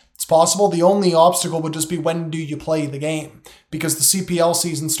well. It's possible. The only obstacle would just be when do you play the game? Because the CPL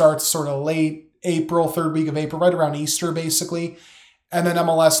season starts sort of late April, third week of April, right around Easter, basically. And then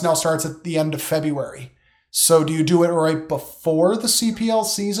MLS now starts at the end of February. So do you do it right before the CPL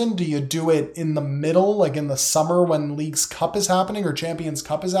season? Do you do it in the middle, like in the summer when Leagues Cup is happening or Champions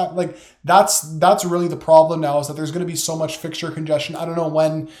Cup is happening? Like that's really the problem now, is that there's going to be so much fixture congestion. I don't know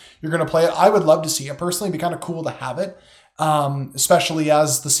when you're going to play it. I would love to see it. Personally, it'd be kind of cool to have it. Especially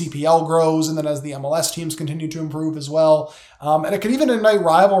as the CPL grows and then as the MLS teams continue to improve as well. And it could even ignite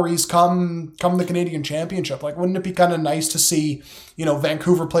rivalries come the Canadian Championship. Like, wouldn't it be kind of nice to see,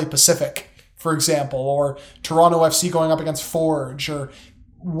 Vancouver play Pacific, for example, or Toronto FC going up against Forge, or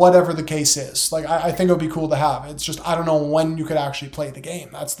whatever the case is. Like, I think it would be cool to have. It's just, I don't know when you could actually play the game.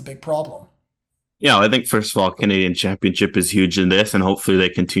 That's the big problem. Yeah, I think first of all, Canadian Championship is huge in this, and hopefully they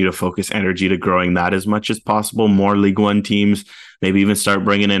continue to focus energy to growing that as much as possible. More League One teams, maybe even start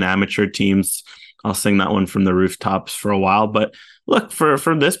bringing in amateur teams. I'll sing that one from the rooftops for a while. But look,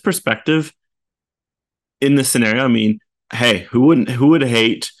 from this perspective, in this scenario, I mean, hey, who would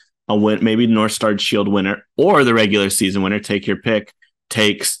hate a win? Maybe North Star Shield winner or the regular season winner, take your pick,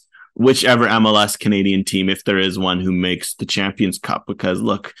 takes whichever MLS Canadian team, if there is one, who makes the Champions Cup. Because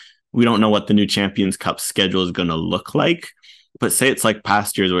look, we don't know what the new Champions Cup schedule is going to look like, but say it's like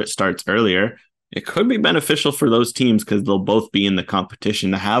past years where it starts earlier, it could be beneficial for those teams because they'll both be in the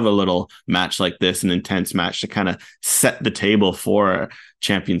competition to have a little match like this, an intense match to kind of set the table for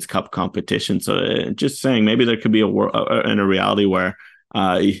Champions Cup competition. So just saying, maybe there could be a reality where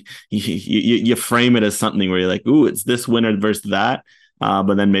you frame it as something where you're like, ooh, it's this winner versus that.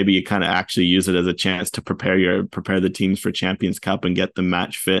 But then maybe you kind of actually use it as a chance to prepare the teams for Champions Cup and get them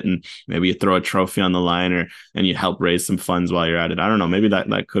match fit, and maybe you throw a trophy on the line and you help raise some funds while you're at it. I don't know. Maybe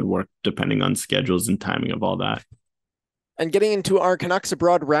that could work depending on schedules and timing of all that. And getting into our Canucks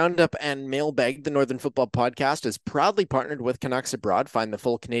Abroad Roundup and Mailbag, the Northern Football Podcast is proudly partnered with Canucks Abroad. Find the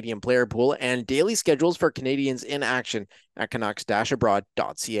full Canadian player pool and daily schedules for Canadians in action at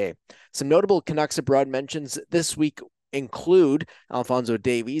canucks-abroad.ca. Some notable Canucks Abroad mentions this week include Alphonso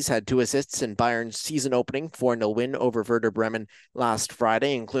Davies had 2 assists in Bayern's season opening 4-0 win over Werder Bremen last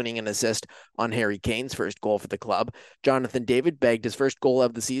Friday, including an assist on Harry Kane's first goal for the club. Jonathan David bagged his first goal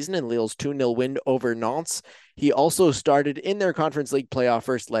of the season in Lille's 2-0 win over Nantes. He also started in their Conference League playoff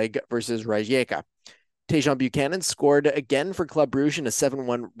first leg versus Rijeka. Tejan Buchanan scored again for Club Brugge in a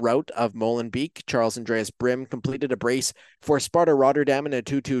 7-1 rout of Molenbeek. Charles Andreas Brim completed a brace for Sparta Rotterdam in a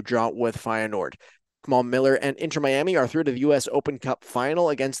 2-2 draw with Feyenoord. Kamal Miller and Inter Miami are through to the U.S. Open Cup final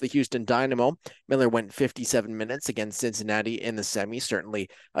against the Houston Dynamo. Miller went 57 minutes against Cincinnati in the semi. Certainly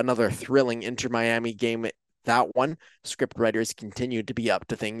another thrilling Inter Miami game, that one. Script writers continued to be up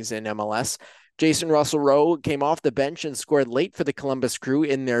to things in MLS. Jason Russell-Rowe came off the bench and scored late for the Columbus Crew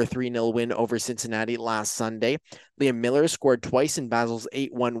in their 3-0 win over Cincinnati last Sunday. Liam Miller scored twice in Basel's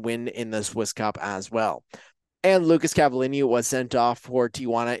 8-1 win in the Swiss Cup as well. And Lucas Cavallini was sent off for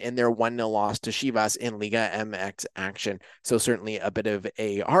Tijuana in their 1-0 loss to Chivas in Liga MX action. So certainly a bit of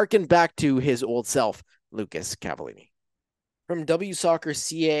a harken back to his old self, Lucas Cavallini. From W Soccer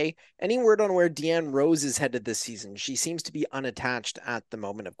CA, any word on where Deanne Rose is headed this season? She seems to be unattached at the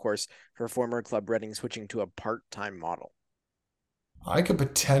moment. Of course, her former club Reading switching to a part-time model. I could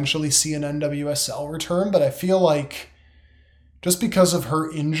potentially see an NWSL return, but I feel like just because of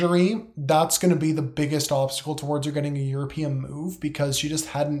her injury, that's going to be the biggest obstacle towards her getting a European move, because she just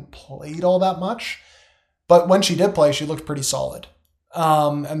hadn't played all that much. But when she did play, she looked pretty solid.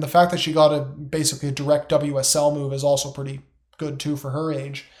 And the fact that she got basically a direct WSL move is also pretty good too for her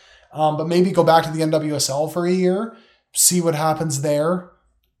age. But maybe go back to the NWSL for a year see what happens there,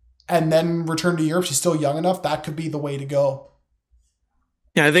 and then return to Europe. She's still young enough. That could be the way to go.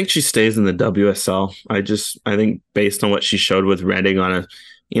 Yeah, I think she stays in the WSL. I think based on what she showed with Reading on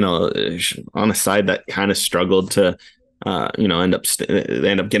a, on a side that kind of struggled to, they end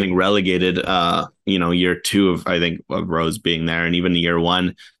up getting relegated. Year two of I think of Rose being there, and even year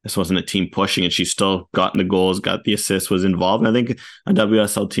one, this wasn't a team pushing, and she still got the goals, got the assists, was involved. And I think a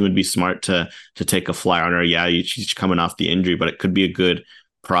WSL team would be smart to take a flyer on her. Yeah, she's coming off the injury, but it could be a good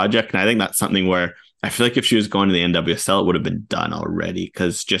project, and I think that's something where I feel like if she was going to the NWSL, it would have been done already,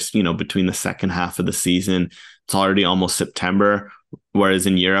 because just, between the second half of the season, it's already almost September. Whereas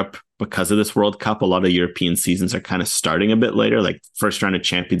in Europe, because of this World Cup, a lot of European seasons are kind of starting a bit later. Like first round of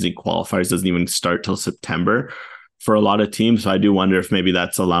Champions League qualifiers doesn't even start till September for a lot of teams. So I do wonder if maybe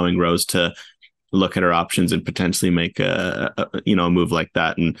that's allowing Rose to look at her options and potentially make a move like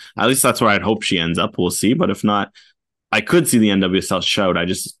that. And at least that's where I'd hope she ends up. We'll see. But if not, I could see the NWSL showed. I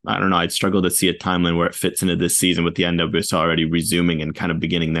don't know. I'd struggle to see a timeline where it fits into this season with the NWSL already resuming and kind of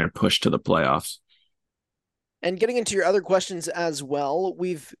beginning their push to the playoffs. And getting into your other questions as well,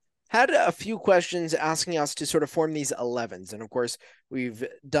 we've had a few questions asking us to sort of form these 11s. And of course, we've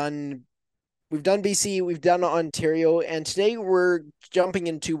done BC, we've done Ontario, and today we're jumping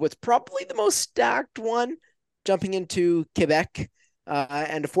into what's probably the most stacked one, jumping into Quebec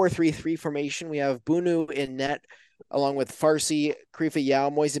and a 4-3-3 formation. We have Bunu in net, along with Farsi, Krifa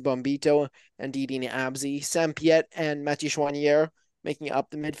Yao, Moise Bombito, and Didine Abzi, Sampiet and Mathieu Chouanière making up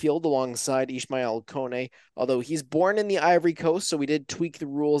the midfield alongside Ishmael Kone, although he's born in the Ivory Coast, so we did tweak the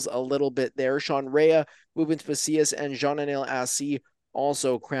rules a little bit there. Sean Rea, Rubens Pacias, and Jean-Anil Assi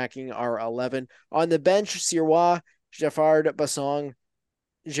also cracking our 11. On the bench, Sirois, Jaffard Bassong,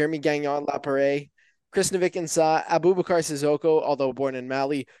 Jeremy Gagnon Lapare, Chris Navik-Insah, Abubakar Sissoko, although born in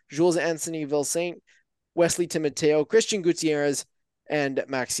Mali, Jules Anthony Vilsaint, Wesley Timoteo, Christian Gutierrez, and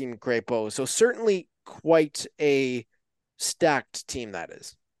Maxime Crepeau. So certainly quite a stacked team that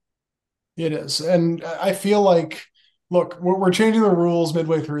is. It is. And I feel like, look, we're changing the rules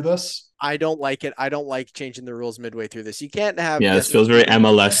midway through this. I don't like it. I don't like changing the rules midway through this. You can't have... Yeah, this feels very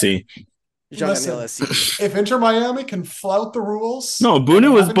MLS-y. Listen, if Inter Miami can flout the rules... No,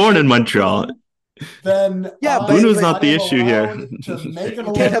 Bunu was born in Montreal. Then Bunu's not the issue here. To make an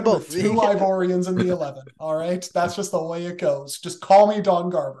 11 with two Ivorians in the 11. All right? That's just the way it goes. Just call me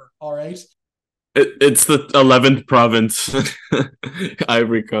Don Garber. All right? It's the 11th province,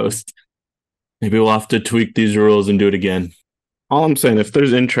 Ivory Coast. Maybe we'll have to tweak these rules and do it again. All I'm saying, if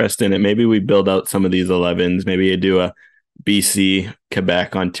there's interest in it, maybe we build out some of these 11s. Maybe you do a BC,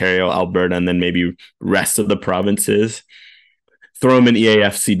 Quebec, Ontario, Alberta, and then maybe rest of the provinces. Throw them in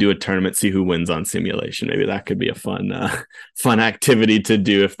EAFC, do a tournament, see who wins on simulation. Maybe that could be a fun activity to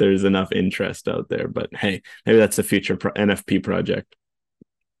do if there's enough interest out there. But hey, maybe that's a future NFP project.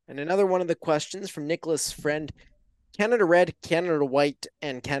 And another one of the questions from Nicholas Friend: Canada Red, Canada White,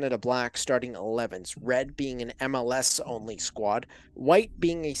 and Canada Black starting 11s. Red being an MLS-only squad, White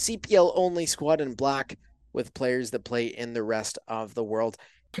being a CPL-only squad, and Black with players that play in the rest of the world.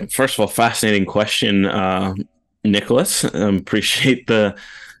 First of all, fascinating question, Nicholas. Appreciate the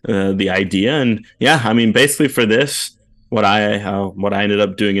idea. And yeah, I mean, basically for this, what I ended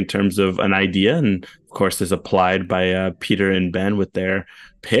up doing in terms of an idea, and of course is applied by Peter and Ben with their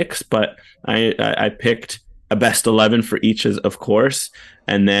picks, but I picked a best 11 for each, of course,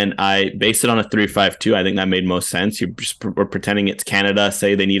 and then I based it on a 3-5-2. I think that made most sense. We're pretending it's Canada.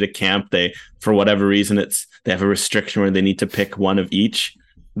 Say they need a camp. They, for whatever reason, they have a restriction where they need to pick one of each.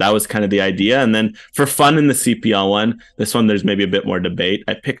 That was kind of the idea. And then for fun in the CPL one, this one there's maybe a bit more debate.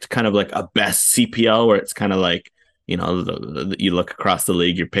 I picked kind of like a best CPL where it's kind of like, you look across the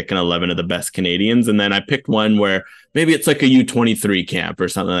league, you're picking 11 of the best Canadians. And then I picked one where maybe it's like a U23 camp or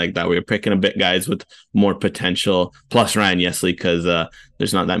something like that, where you're picking a bit guys with more potential, plus Ryan Yesley, because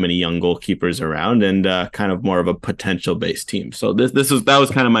there's not that many young goalkeepers around, and kind of more of a potential-based team. So that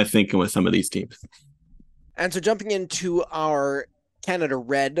was kind of my thinking with some of these teams. And so jumping into our Canada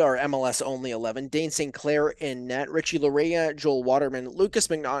Red, our MLS only 11, Dane St. Clair in net, Richie Larea, Joel Waterman, Lucas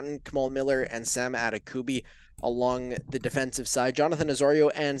McNaughton, Kamal Miller, and Sam Adekubi along the defensive side, Jonathan Osorio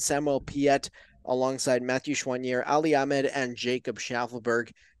and Samuel Piet alongside Mathieu Chouanière, Ali Ahmed, and Jacob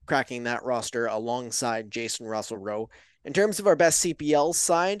Schaffelberg cracking that roster alongside Jason Russell-Rowe. In terms of our best CPL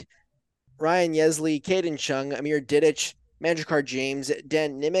side, Ryan Yesley, Caden Chung, Amir Didic, Mandrakar James,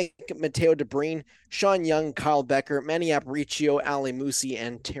 Dan Nimick, Matteo DeBreen, Sean Young, Kyle Becker, Manny Aparicio, Ali Musi,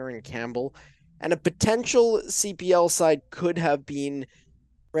 and Taryn Campbell. And a potential CPL side could have been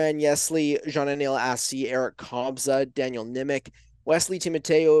Ryan Yesley, Jean-Anil Assi, Eric Kobza, Daniel Nimick, Wesley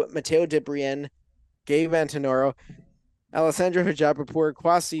Timoteo, Matteo DeBrien, Gabe Antonoro, Alessandro Hajapapur,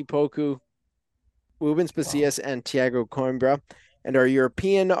 Kwasi Poku, Rubens Pacias, and Thiago Coimbra. And our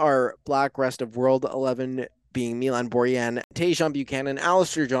European are Black Rest of World 11 being Milan Borjan, Tajon Buchanan,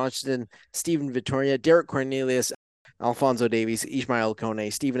 Alistair Johnston, Stephen Vittoria, Derek Cornelius, Alfonso Davies, Ishmael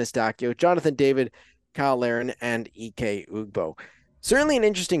Kone, Stephen Estacchio, Jonathan David, Kyle Laren, and Ike Ugbo. Certainly an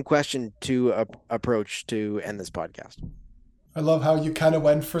interesting question to approach to end this podcast. I love how you kind of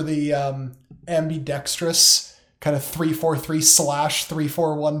went for the ambidextrous kind of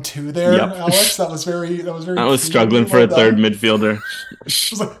 3-4-3/3-4-1-2 there, Yep. Alex. That was very. I was struggling for a third midfielder.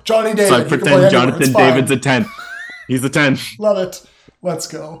 It was like Johnny David. So I pretend Jonathan David's a 10. He's a 10. Love it. Let's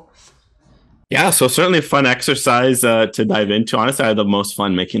go. Yeah, so certainly a fun exercise to dive into. Honestly, I had the most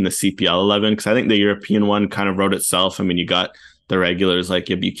fun making the CPL 11 because I think the European one kind of wrote itself. I mean, you got the regulars like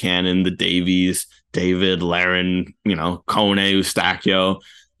Buchanan, the Davies, David, Laren, Kone, Eustachio.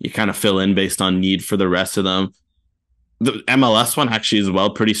 You kind of fill in based on need for the rest of them. The MLS one actually is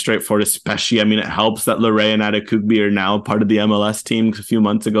pretty straightforward, especially, I mean, it helps that Leray and Adekugbe are now part of the MLS team because a few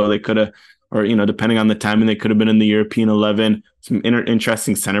months ago they could have, or, depending on the timing, they could have been in the European 11. Some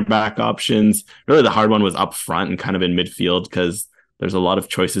interesting center back options. Really, the hard one was up front and kind of in midfield because there's a lot of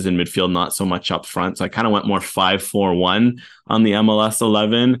choices in midfield, not so much up front. So I kind of went more 5-4-1 on the MLS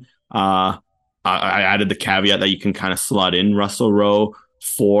 11. I added the caveat that you can kind of slot in Russell Rowe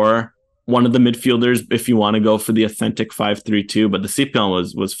for one of the midfielders if you want to go for the authentic 5-3-2. But the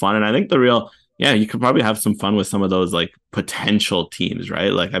CPL was fun. And I think you could probably have some fun with some of those like potential teams,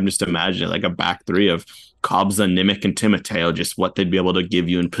 right? Like I'm just imagining like a back three of Kobza, Nimick, and Timoteo, just what they'd be able to give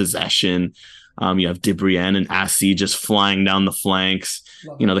you in possession. You have Debrienne and Assi just flying down the flanks.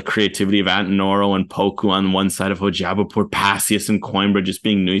 The creativity of Antonoro and Poku on one side of Hojabapur, Pacius and Coimbra just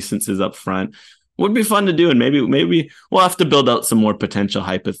being nuisances up front. Would be fun to do, and maybe we'll have to build out some more potential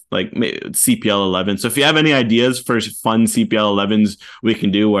hype like CPL 11. So if you have any ideas for fun CPL 11s we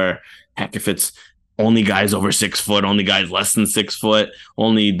can do, where heck, if it's only guys over 6 foot, only guys less than 6 foot,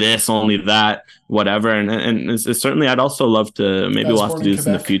 only this, only that, whatever, and it's certainly I'd also love to we'll have to do this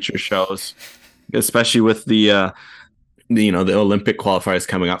in the future shows, especially with the Olympic qualifiers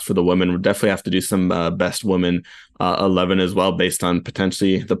coming up for the women. We'll definitely have to do some best women 11 as well, based on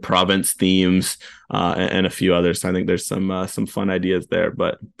potentially the province themes and a few others. So I think there's some fun ideas there,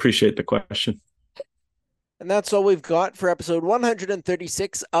 but appreciate the question. And that's all we've got for episode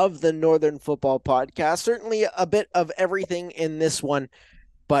 136 of the Northern Football Podcast. Certainly a bit of everything in this one,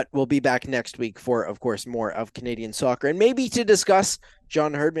 but we'll be back next week for, of course, more of Canadian soccer and maybe to discuss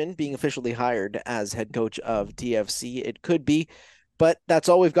John Herdman being officially hired as head coach of TFC. It could be, but that's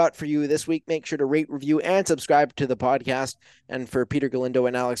all we've got for you this week. Make sure to rate, review, and subscribe to the podcast. And for Peter Galindo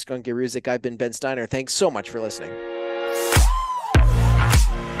and Alex Gonke-Ruzik, I've been Ben Steiner. Thanks so much for listening.